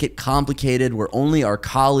cannot make it complicated where only our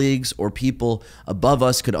colleagues or people above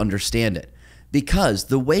us could understand it. Because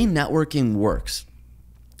the way networking works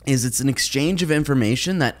is it's an exchange of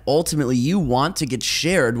information that ultimately you want to get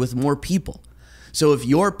shared with more people. So if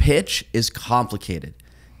your pitch is complicated,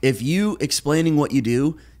 if you explaining what you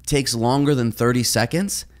do takes longer than 30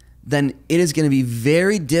 seconds, then it is going to be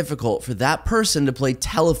very difficult for that person to play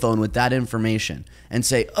telephone with that information and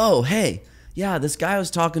say, oh, hey, yeah, this guy I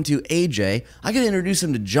was talking to, AJ, I got to introduce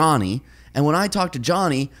him to Johnny. And when I talk to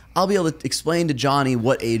Johnny, I'll be able to explain to Johnny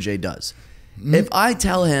what AJ does. If I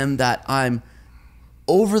tell him that I'm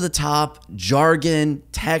over the top jargon,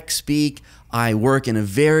 tech speak, I work in a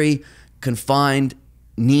very confined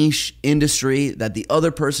niche industry that the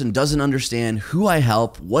other person doesn't understand who I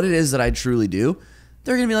help, what it is that I truly do,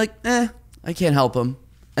 they're going to be like, I can't help them.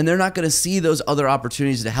 And they're not going to see those other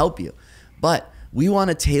opportunities to help you. But we want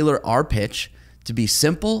to tailor our pitch to be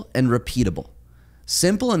simple and repeatable.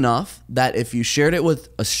 Simple enough that if you shared it with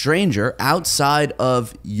a stranger outside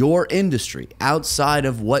of your industry, outside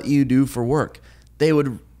of what you do for work, they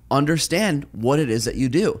would understand what it is that you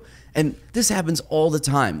do. And this happens all the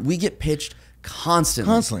time. We get pitched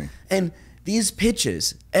constantly. And these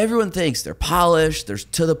pitches, everyone thinks they're polished, they're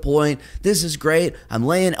to the point, this is great, I'm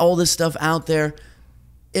laying all this stuff out there.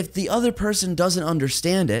 If the other person doesn't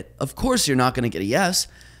understand it, of course you're not going to get a yes,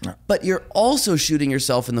 but you're also shooting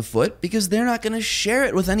yourself in the foot because they're not going to share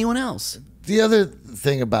it with anyone else. The other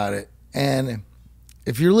thing about it, and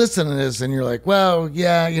if you're listening to this and you're like, well,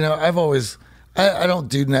 yeah, I don't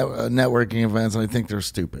do networking events and I think they're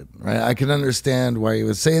stupid, right? I can understand why you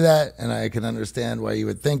would say that, and I can understand why you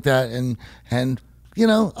would think that, and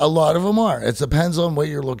a lot of them are. It depends on what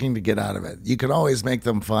you're looking to get out of it. You can always make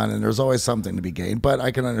them fun, and there's always something to be gained, but I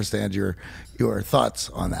can understand your thoughts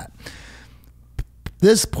on that.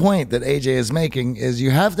 This point that AJ is making is you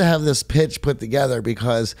have to have this pitch put together,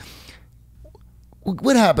 because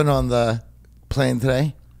what happened on the plane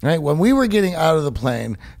today? Right, when we were getting out of the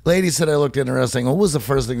plane, lady said I looked interesting. What was the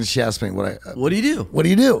first thing that she asked me? What do you do? What do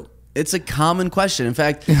you do? It's a common question. In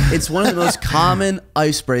fact, it's one of the most common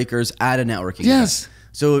icebreakers at a networking event.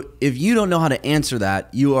 So if you don't know how to answer that,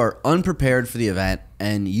 you are unprepared for the event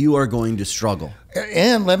and you are going to struggle.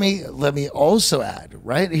 And let me also add,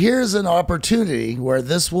 right? Here's an opportunity where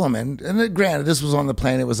this woman, and granted, this was on the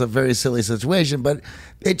plane, it was a very silly situation, but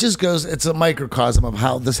it just goes, it's a microcosm of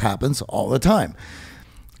how this happens all the time.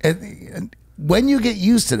 And when you get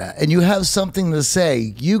used to that and you have something to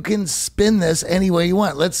say, you can spin this any way you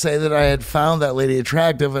want. Let's say that I had found that lady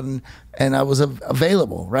attractive and I was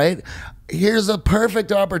available, right? Here's a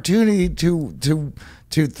perfect opportunity to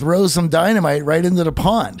throw some dynamite right into the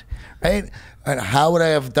pond, right? And how would I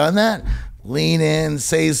have done that? Lean in,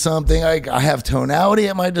 say something. I have tonality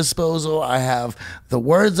at my disposal. I have the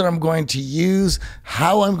words that I'm going to use,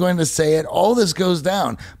 how I'm going to say it. All this goes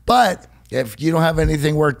down. But if you don't have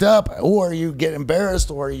anything worked up, or you get embarrassed,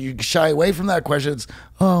 or you shy away from that question, it's,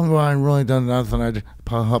 oh, well, I really done nothing. I just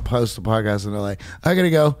post a podcast in LA. I gotta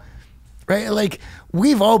go. Right? Like,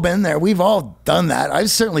 we've all been there. We've all done that. I've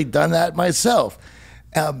certainly done that myself.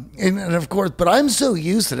 And of course, but I'm so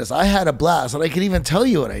used to this. I had a blast, and I can even tell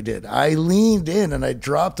you what I did. I leaned in and I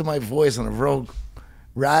dropped my voice on a real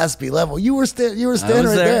raspy level. You were standing right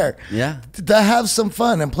there. Yeah. To have some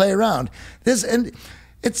fun and play around. It's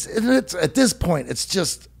at this point, it's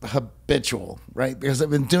just habitual, right? Because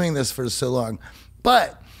I've been doing this for so long.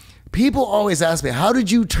 But people always ask me, how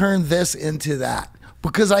did you turn this into that?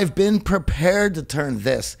 Because I've been prepared to turn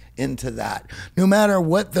this into that, no matter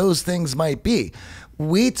what those things might be.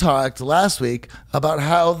 We talked last week about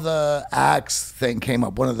how the Axe thing came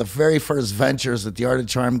up, one of the very first ventures that the Art of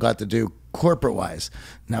Charm got to do corporate-wise.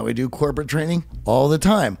 Now we do corporate training all the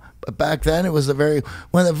time. But back then, it was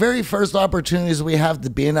one of the very first opportunities we have to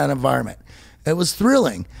be in that environment. It was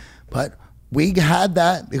thrilling, but we had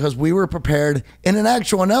that because we were prepared in an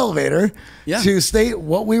elevator to state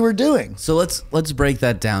what we were doing. So let's break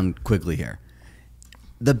that down quickly here.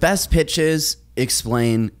 The best pitches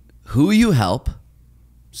explain who you help.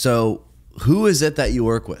 So who is it that you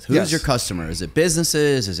work with? Who is your customer? Is it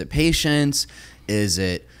businesses? Is it patients? Is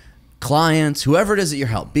it clients? Whoever it is that you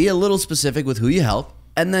help. Be a little specific with who you help.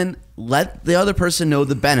 And then let the other person know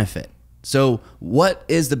the benefit. So what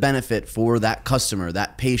is the benefit for that customer,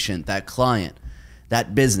 that patient, that client,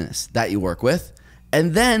 that business that you work with?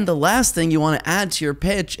 And then the last thing you want to add to your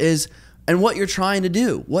pitch is, and what you're trying to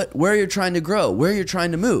do, where you're trying to grow, where you're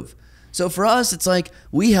trying to move. So for us, it's like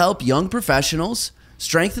we help young professionals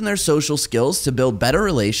strengthen their social skills to build better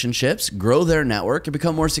relationships, grow their network, and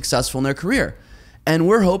become more successful in their career. And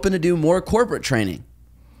we're hoping to do more corporate training.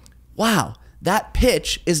 Wow. That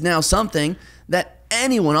pitch is now something that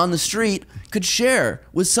anyone on the street could share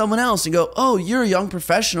with someone else and go, oh, you're a young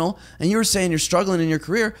professional and you were saying you're struggling in your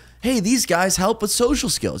career. Hey, these guys help with social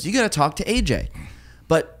skills. You got to talk to AJ.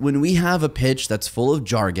 But when we have a pitch that's full of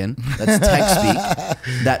jargon, that's tech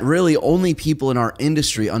speak, that really only people in our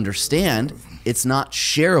industry understand, it's not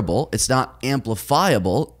shareable, it's not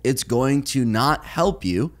amplifiable, it's going to not help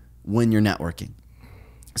you when you're networking.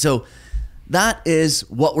 So that is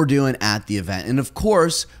what we're doing at the event. And of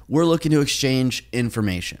course, we're looking to exchange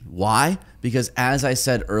information. Why? Because as I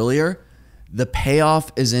said earlier, the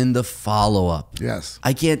payoff is in the follow-up. Yes.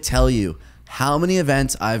 I can't tell you how many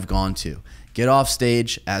events I've gone to. Get off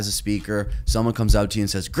stage as a speaker, someone comes up to you and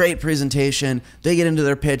says, great presentation. They get into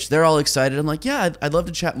their pitch. They're all excited. I'm like, yeah, I'd love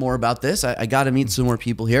to chat more about this. I got to meet some more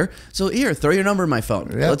people here. So here, throw your number in my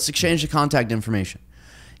phone. Yep. Let's exchange the contact information.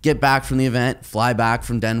 Get back from the event, fly back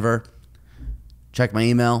from Denver, check my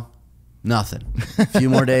email, nothing. A few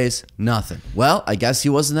more days, nothing. Well, I guess he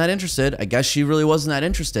wasn't that interested. I guess she really wasn't that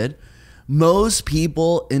interested. Most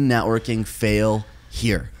people in networking fail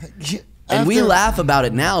here. And we laugh about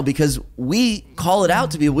it now because we call it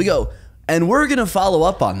out to people. We go, and we're going to follow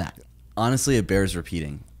up on that. Honestly, it bears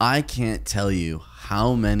repeating. I can't tell you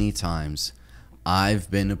how many times I've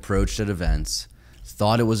been approached at events,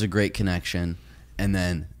 thought it was a great connection, and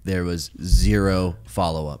then there was zero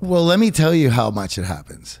follow-up. Well, let me tell you how much it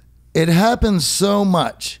happens. It happens so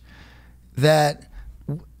much that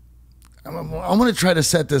I'm going to try to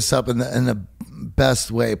set this up in the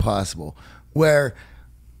best way possible, where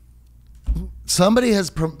somebody has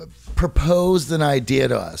proposed an idea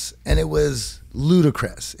to us, and it was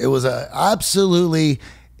ludicrous. It was an absolutely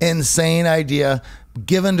insane idea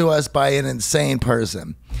given to us by an insane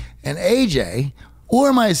person. And AJ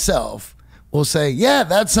or myself will say, yeah,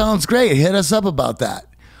 that sounds great. Hit us up about that.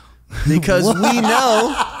 Because we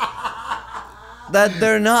know that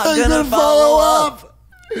they're not going to follow up.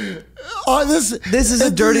 Oh, this is a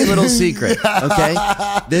dirty little secret, okay?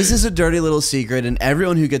 This is a dirty little secret, and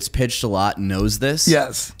everyone who gets pitched a lot knows this.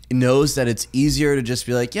 Yes. Knows that it's easier to just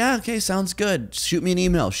be like, yeah, okay, sounds good. Shoot me an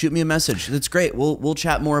email. Shoot me a message. That's great. We'll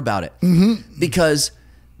chat more about it. Mm-hmm. Because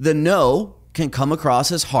the no can come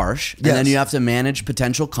across as harsh, and then you have to manage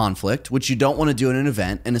potential conflict, which you don't want to do in an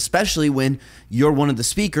event, and especially when you're one of the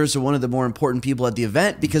speakers or one of the more important people at the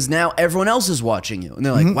event, because now everyone else is watching you, and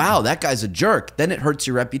they're like, wow, that guy's a jerk. Then it hurts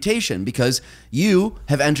your reputation because you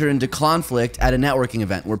have entered into conflict at a networking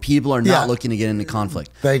event where people are not looking to get into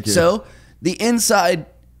conflict. Thank you. So the inside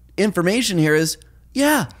information here is,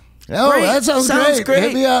 oh, great. That sounds great.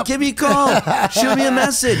 Hit me up. Give me a call. Shoot me a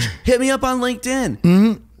message. Hit me up on LinkedIn.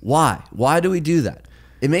 Mm-hmm. Why? Why do we do that?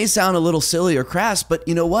 It may sound a little silly or crass, but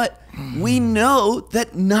you know what? We know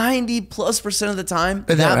that 90+% of the time,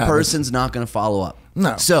 that person's not going to follow up.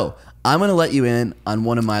 No. So I'm going to let you in on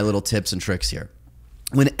one of my little tips and tricks here.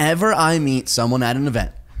 Whenever I meet someone at an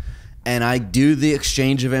event and I do the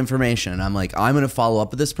exchange of information and I'm like, I'm going to follow up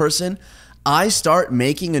with this person, I start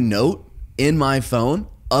making a note in my phone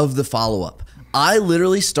of the follow-up. I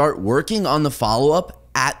literally start working on the follow-up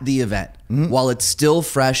at the event while it's still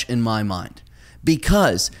fresh in my mind.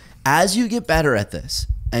 Because as you get better at this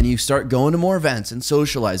and you start going to more events and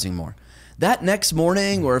socializing more, that next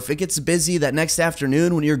morning, or if it gets busy that next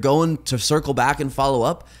afternoon when you're going to circle back and follow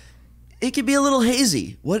up, it could be a little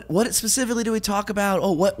hazy. What specifically do we talk about?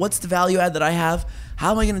 Oh, what's the value add that I have?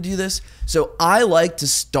 How am I going to do this? So I like to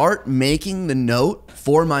start making the note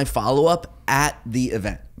for my follow-up at the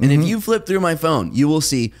event. And if you flip through my phone, you will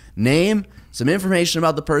see name, some information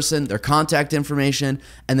about the person, their contact information,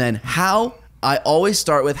 and then how. I always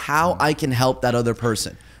start with how I can help that other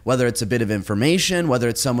person, whether it's a bit of information, whether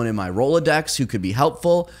it's someone in my Rolodex who could be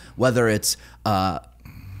helpful, whether it's a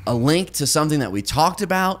link to something that we talked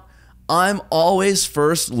about. I'm always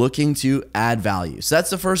first looking to add value. So that's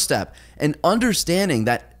the first step. And understanding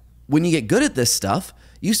that when you get good at this stuff,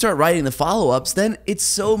 you start writing the follow-ups, then it's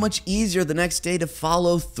so much easier the next day to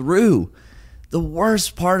follow through. The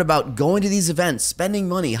worst part about going to these events, spending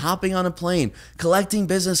money, hopping on a plane, collecting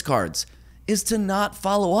business cards, is to not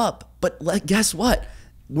follow up. But guess what?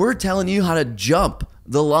 We're telling you how to jump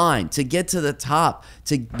the line, to get to the top,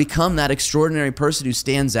 to become that extraordinary person who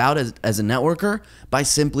stands out as a networker by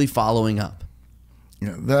simply following up.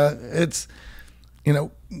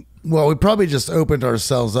 Well, we probably just opened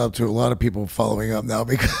ourselves up to a lot of people following up now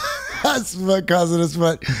because of this,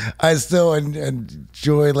 but I still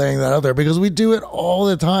enjoy laying that out there because we do it all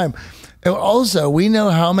the time. And also, we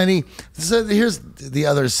know how many. So here's the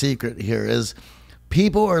other secret: here is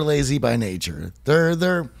people are lazy by nature.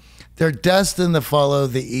 They're destined to follow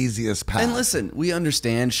the easiest path. And listen, we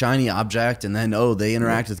understand shiny object, and then, oh, they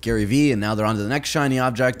interact with Gary Vee, and now they're on to the next shiny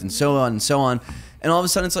object, and so on and so on. And all of a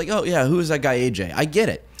sudden, it's like, oh, yeah, who is that guy, AJ? I get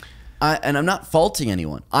it. And I'm not faulting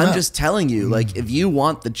anyone. I'm just telling you, like, if you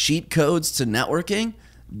want the cheat codes to networking,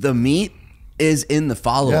 the meat is in the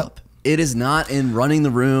follow-up. Yep. It is not in running the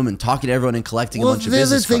room and talking to everyone and collecting a bunch of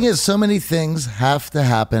business cards. The thing is, so many things have to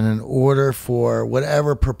happen in order for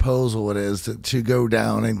whatever proposal it is to go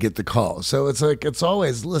down and get the call. So it's like, it's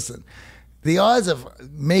always, listen, the odds of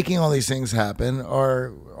making all these things happen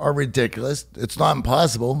are ridiculous. It's not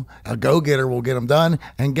impossible. A go-getter will get them done.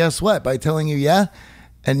 And guess what? By telling you, yeah,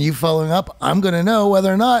 and you following up, I'm going to know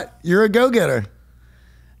whether or not you're a go-getter.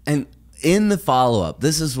 And in the follow-up,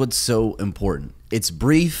 this is what's so important. It's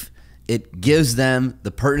brief. It gives them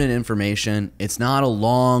the pertinent information. It's not a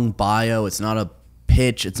long bio. It's not a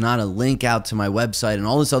pitch. It's not a link out to my website and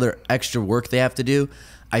all this other extra work they have to do.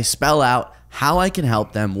 I spell out how I can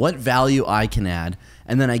help them, what value I can add,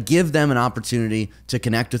 and then I give them an opportunity to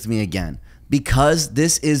connect with me again. Because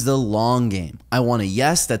this is the long game. I want a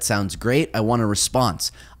yes, that sounds great. I want a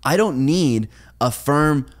response. I don't need a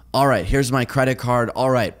firm, all right, here's my credit card. All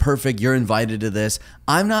right, perfect, you're invited to this.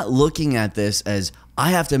 I'm not looking at this as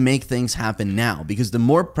I have to make things happen now, because the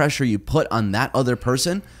more pressure you put on that other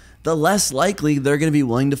person, the less likely they're going to be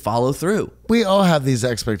willing to follow through. We all have these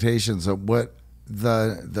expectations of what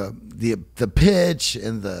the pitch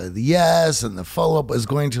and the yes and the follow-up is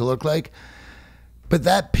going to look like. But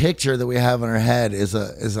that picture that we have in our head is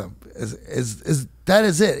that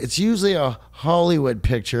is it. It's usually a Hollywood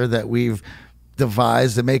picture that we've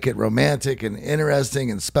devised to make it romantic and interesting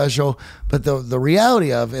and special. But the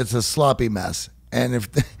reality of it's a sloppy mess.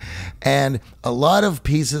 And a lot of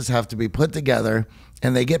pieces have to be put together,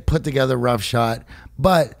 and they get put together roughshod,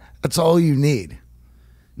 but that's all you need.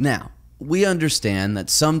 Now, we understand that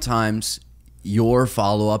sometimes your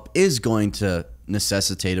follow-up is going to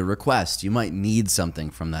necessitate a request. You might need something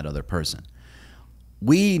from that other person.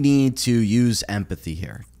 We need to use empathy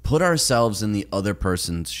here. Put ourselves in the other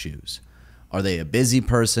person's shoes. Are they a busy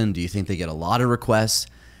person? Do you think they get a lot of requests?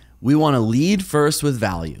 We want to lead first with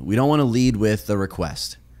value. We don't want to lead with the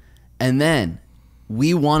request. And then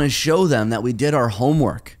we want to show them that we did our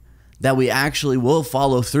homework, that we actually will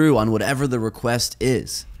follow through on whatever the request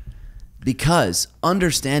is. Because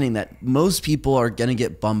understanding that most people are going to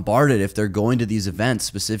get bombarded if they're going to these events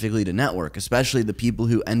specifically to network, especially the people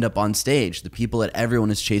who end up on stage, the people that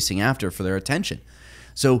everyone is chasing after for their attention.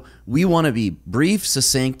 So we want to be brief,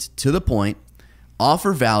 succinct, to the point,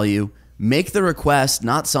 offer value, make the request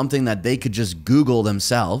not something that they could just Google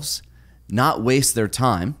themselves, not waste their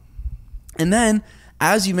time. And then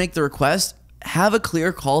as you make the request, have a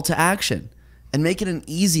clear call to action and make it an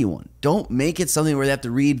easy one. Don't make it something where they have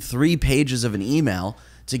to read 3 pages of an email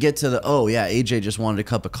to get to the, oh yeah, AJ just wanted a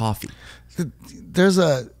cup of coffee. There's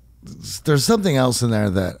something else in there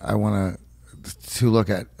that I want to look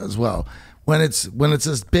at as well. When it's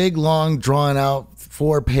this big, long, drawn out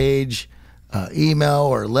 4-page email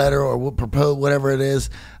or letter or propose, whatever it is,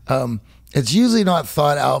 it's usually not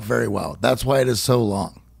thought out very well. That's why it is so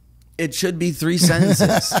long. It should be 3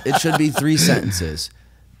 sentences. It should be 3 sentences.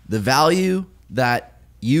 The value that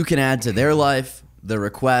you can add to their life, the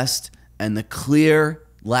request, and the clear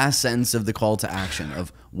last sentence of the call to action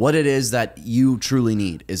of what it is that you truly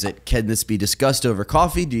need. Is it, can this be discussed over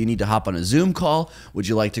coffee? Do you need to hop on a Zoom call? Would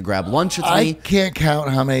you like to grab lunch with me? I can't count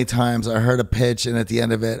how many times I heard a pitch, and at the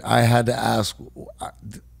end of it, I had to ask,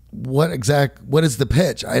 what is the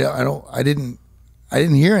pitch? I didn't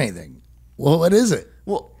hear anything. Well, what is it?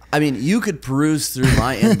 Well, I mean, you could peruse through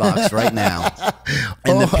my inbox right now,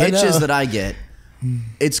 and the pitches that I get,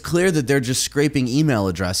 it's clear that they're just scraping email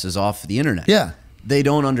addresses off the internet. Yeah. They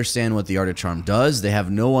don't understand what the Art of Charm does. They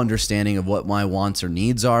have no understanding of what my wants or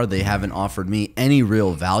needs are. They haven't offered me any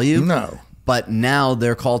real value. No. But now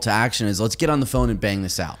their call to action is, let's get on the phone and bang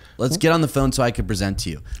this out. Let's get on the phone so I can present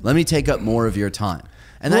to you. Let me take up more of your time.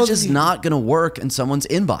 And that's just not going to work in someone's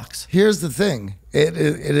inbox. Here's the thing. It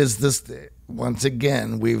is this, once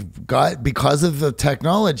again, we've got, because of the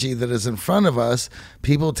technology that is in front of us,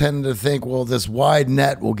 people tend to think, well, this wide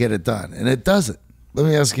net will get it done. And it doesn't. Let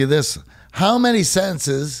me ask you this. How many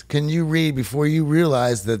sentences can you read before you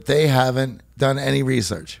realize that they haven't done any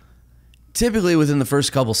research? Typically within the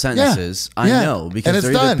first couple sentences, I know, because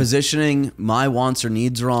they're either positioning my wants or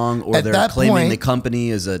needs wrong, or they're claiming the company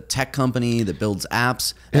is a tech company that builds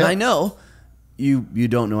apps. And I know you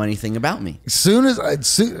don't know anything about me. It's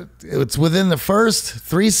within the first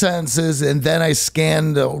 3 sentences, and then I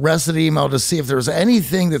scan the rest of the email to see if there's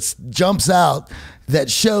anything that jumps out that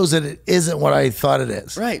shows that it isn't what I thought it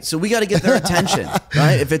is. Right. So we got to get their attention,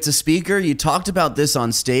 right? If it's a speaker, you talked about this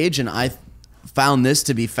on stage and I found this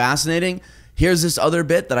to be fascinating. Here's this other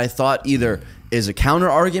bit that I thought either is a counter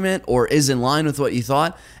argument or is in line with what you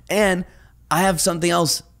thought. And I have something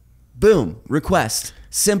else. Boom. Request.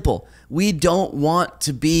 Simple. We don't want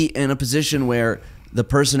to be in a position where the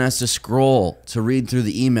person has to scroll to read through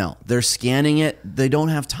the email. They're scanning it. They don't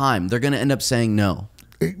have time. They're going to end up saying no.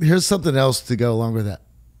 Here's something else to go along with that,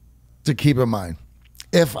 to keep in mind.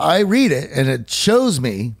 If I read it and it shows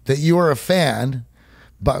me that you are a fan,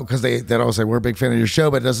 but because they all say we're a big fan of your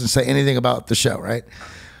show, but it doesn't say anything about the show, right?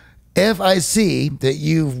 If I see that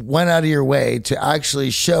you've went out of your way to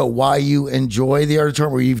actually show why you enjoy the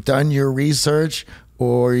auditorium, where you've done your research,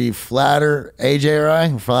 or you flatter AJ or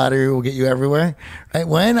I, flattery will get you everywhere, right?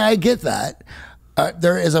 When I get that,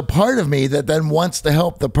 there is a part of me that then wants to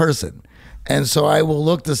help the person. And so I will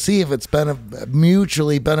look to see if it's been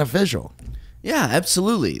mutually beneficial. Yeah,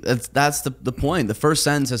 absolutely. That's the point. The first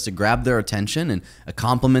sentence has to grab their attention, and a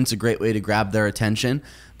compliment's a great way to grab their attention.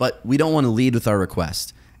 But we don't want to lead with our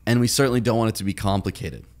request, and we certainly don't want it to be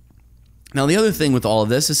complicated. Now, the other thing with all of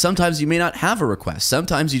this is sometimes you may not have a request.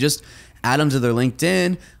 Sometimes you just add them to their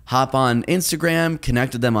LinkedIn, hop on Instagram,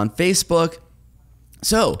 connect with them on Facebook.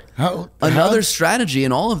 So another strategy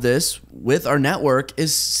in all of this with our network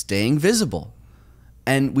is staying visible.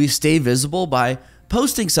 And we stay visible by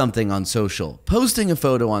posting something on social, posting a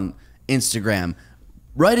photo on Instagram,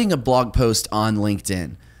 writing a blog post on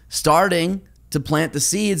LinkedIn, starting to plant the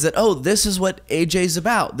seeds that, oh, this is what AJ's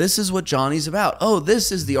about. This is what Johnny's about. Oh,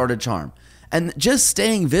 this is the art of charm. And just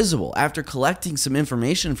staying visible after collecting some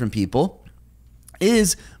information from people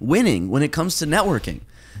is winning when it comes to networking.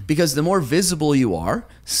 Because the more visible you are,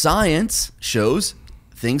 science shows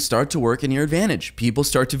things start to work in your advantage. People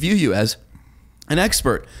start to view you as an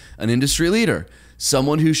expert, an industry leader,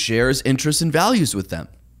 someone who shares interests and values with them.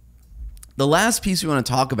 The last piece we want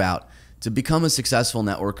to talk about, to become a successful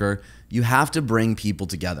networker, you have to bring people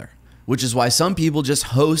together, which is why some people just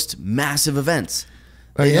host massive events.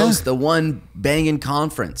 They host the one banging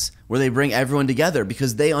conference where they bring everyone together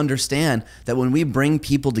because they understand that when we bring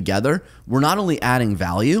people together, we're not only adding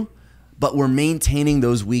value, but we're maintaining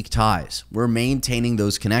those weak ties. We're maintaining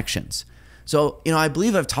those connections. So, I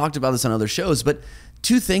believe I've talked about this on other shows, but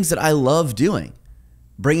 2 things that I love doing,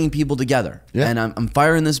 bringing people together. Yeah. And I'm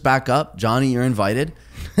firing this back up. Johnny, you're invited.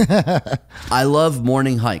 I love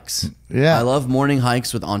morning hikes. Yeah. I love morning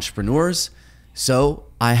hikes with entrepreneurs. So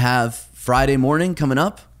I have Friday morning coming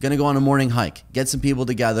up, gonna go on a morning hike, get some people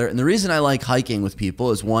together. And the reason I like hiking with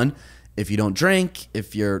people is, one, if you don't drink,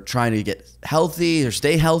 if you're trying to get healthy or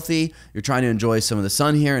stay healthy, you're trying to enjoy some of the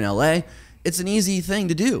sun here in LA, it's an easy thing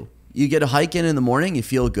to do. You get a hike in the morning, you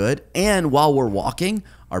feel good. And while we're walking,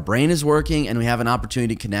 our brain is working and we have an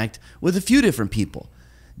opportunity to connect with a few different people.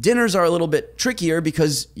 Dinners are a little bit trickier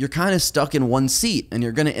because you're kind of stuck in one seat and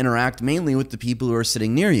you're gonna interact mainly with the people who are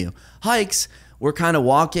sitting near you. Hikes, we're kind of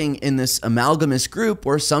walking in this amalgamous group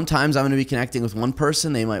where sometimes I'm going to be connecting with one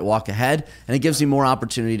person, they might walk ahead, and it gives me more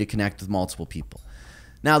opportunity to connect with multiple people.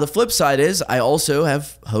 Now, the flip side is I also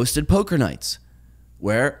have hosted poker nights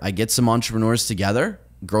where I get some entrepreneurs together,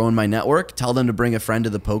 grow in my network, tell them to bring a friend to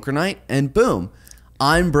the poker night, and boom,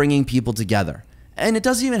 I'm bringing people together. And it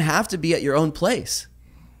doesn't even have to be at your own place.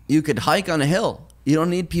 You could hike on a hill. You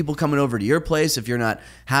don't need people coming over to your place if you're not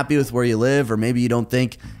happy with where you live, or maybe you don't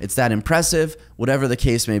think it's that impressive, whatever the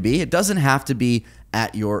case may be. It doesn't have to be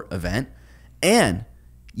at your event. And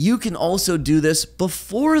you can also do this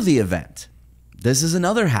before the event. This is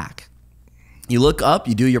another hack. You look up,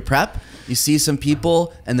 you do your prep, you see some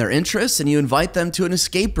people and their interests, and you invite them to an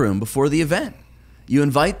escape room before the event. You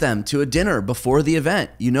invite them to a dinner before the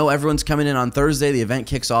event. You know everyone's coming in on Thursday. The event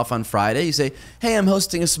kicks off on Friday. You say, hey, I'm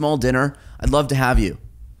hosting a small dinner. I'd love to have you.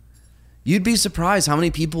 You'd be surprised how many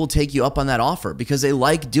people will take you up on that offer because they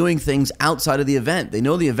like doing things outside of the event. They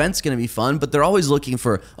know the event's going to be fun, but they're always looking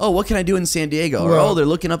for, oh, what can I do in San Diego? Or, oh, they're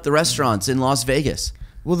looking up the restaurants in Las Vegas.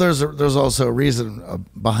 Well, there's also a reason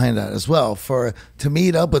behind that as well. To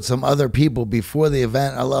meet up with some other people before the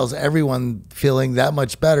event allows everyone feeling that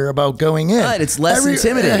much better about going in. Right, it's less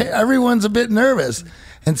intimidating. Everyone's a bit nervous,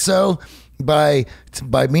 and so by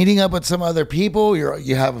meeting up with some other people,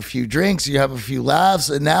 you have a few drinks, you have a few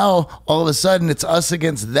laughs, and now all of a sudden it's us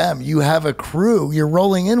against them. You have a crew you're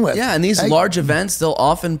rolling in with. Yeah, and these large events, they'll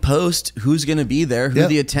often post who's going to be there, who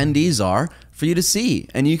the attendees are for you to see.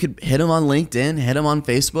 And you could hit them on LinkedIn, hit them on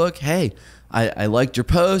Facebook. Hey, I liked your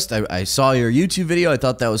post. I saw your YouTube video. I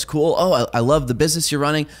thought that was cool. Oh, I love the business you're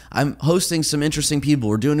running. I'm hosting some interesting people.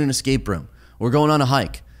 We're doing an escape room. We're going on a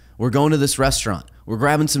hike. We're going to this restaurant. We're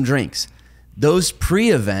grabbing some drinks. Those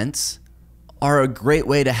pre-events are a great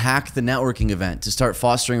way to hack the networking event, to start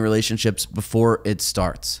fostering relationships before it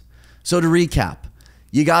starts. So to recap,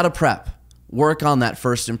 you got to prep, work on that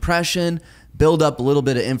first impression, build up a little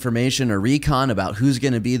bit of information or recon about who's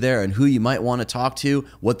going to be there and who you might want to talk to,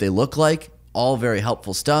 what they look like, all very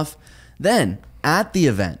helpful stuff. Then at the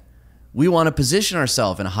event, we want to position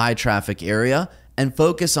ourselves in a high traffic area and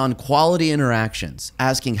focus on quality interactions,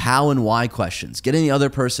 asking how and why questions, getting the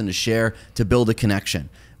other person to share to build a connection.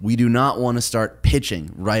 We do not want to start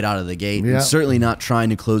pitching right out of the gate, and certainly not trying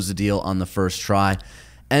to close the deal on the first try.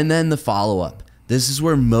 And then the follow-up. This is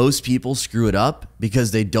where most people screw it up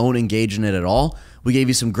because they don't engage in it at all. We gave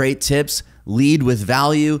you some great tips. Lead with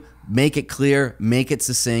value, make it clear, make it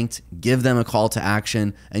succinct, give them a call to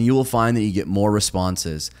action, and you will find that you get more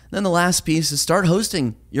responses. Then the last piece is start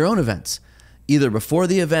hosting your own events, either before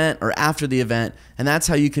the event or after the event, and that's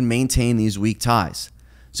how you can maintain these weak ties.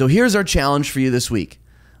 So here's our challenge for you this week.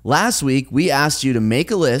 Last week, we asked you to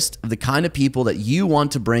make a list of the kind of people that you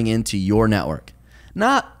want to bring into your network.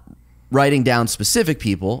 Not writing down specific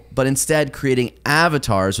people, but instead creating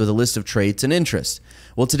avatars with a list of traits and interests.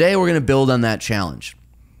 Well, today we're going to build on that challenge.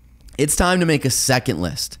 It's time to make a second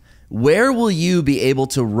list. Where will you be able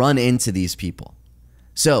to run into these people?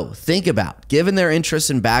 So think about, given their interests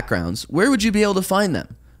and backgrounds, where would you be able to find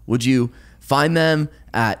them? Would you find them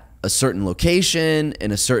at a certain location,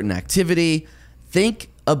 in a certain activity? Think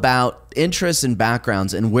about interests and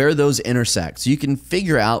backgrounds and where those intersect so you can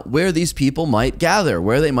figure out where these people might gather,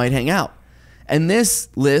 where they might hang out. And this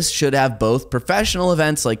list should have both professional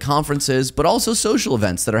events like conferences, but also social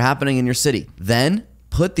events that are happening in your city. Then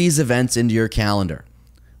put these events into your calendar.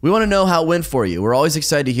 We want to know how it went for you. We're always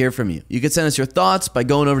excited to hear from you. You can send us your thoughts by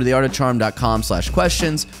going over to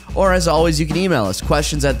theartofcharm.com/questions, or as always, you can email us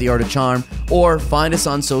questions@theartofcharm, or find us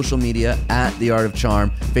on social media at The Art of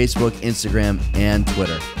Charm, Facebook, Instagram, and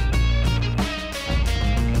Twitter.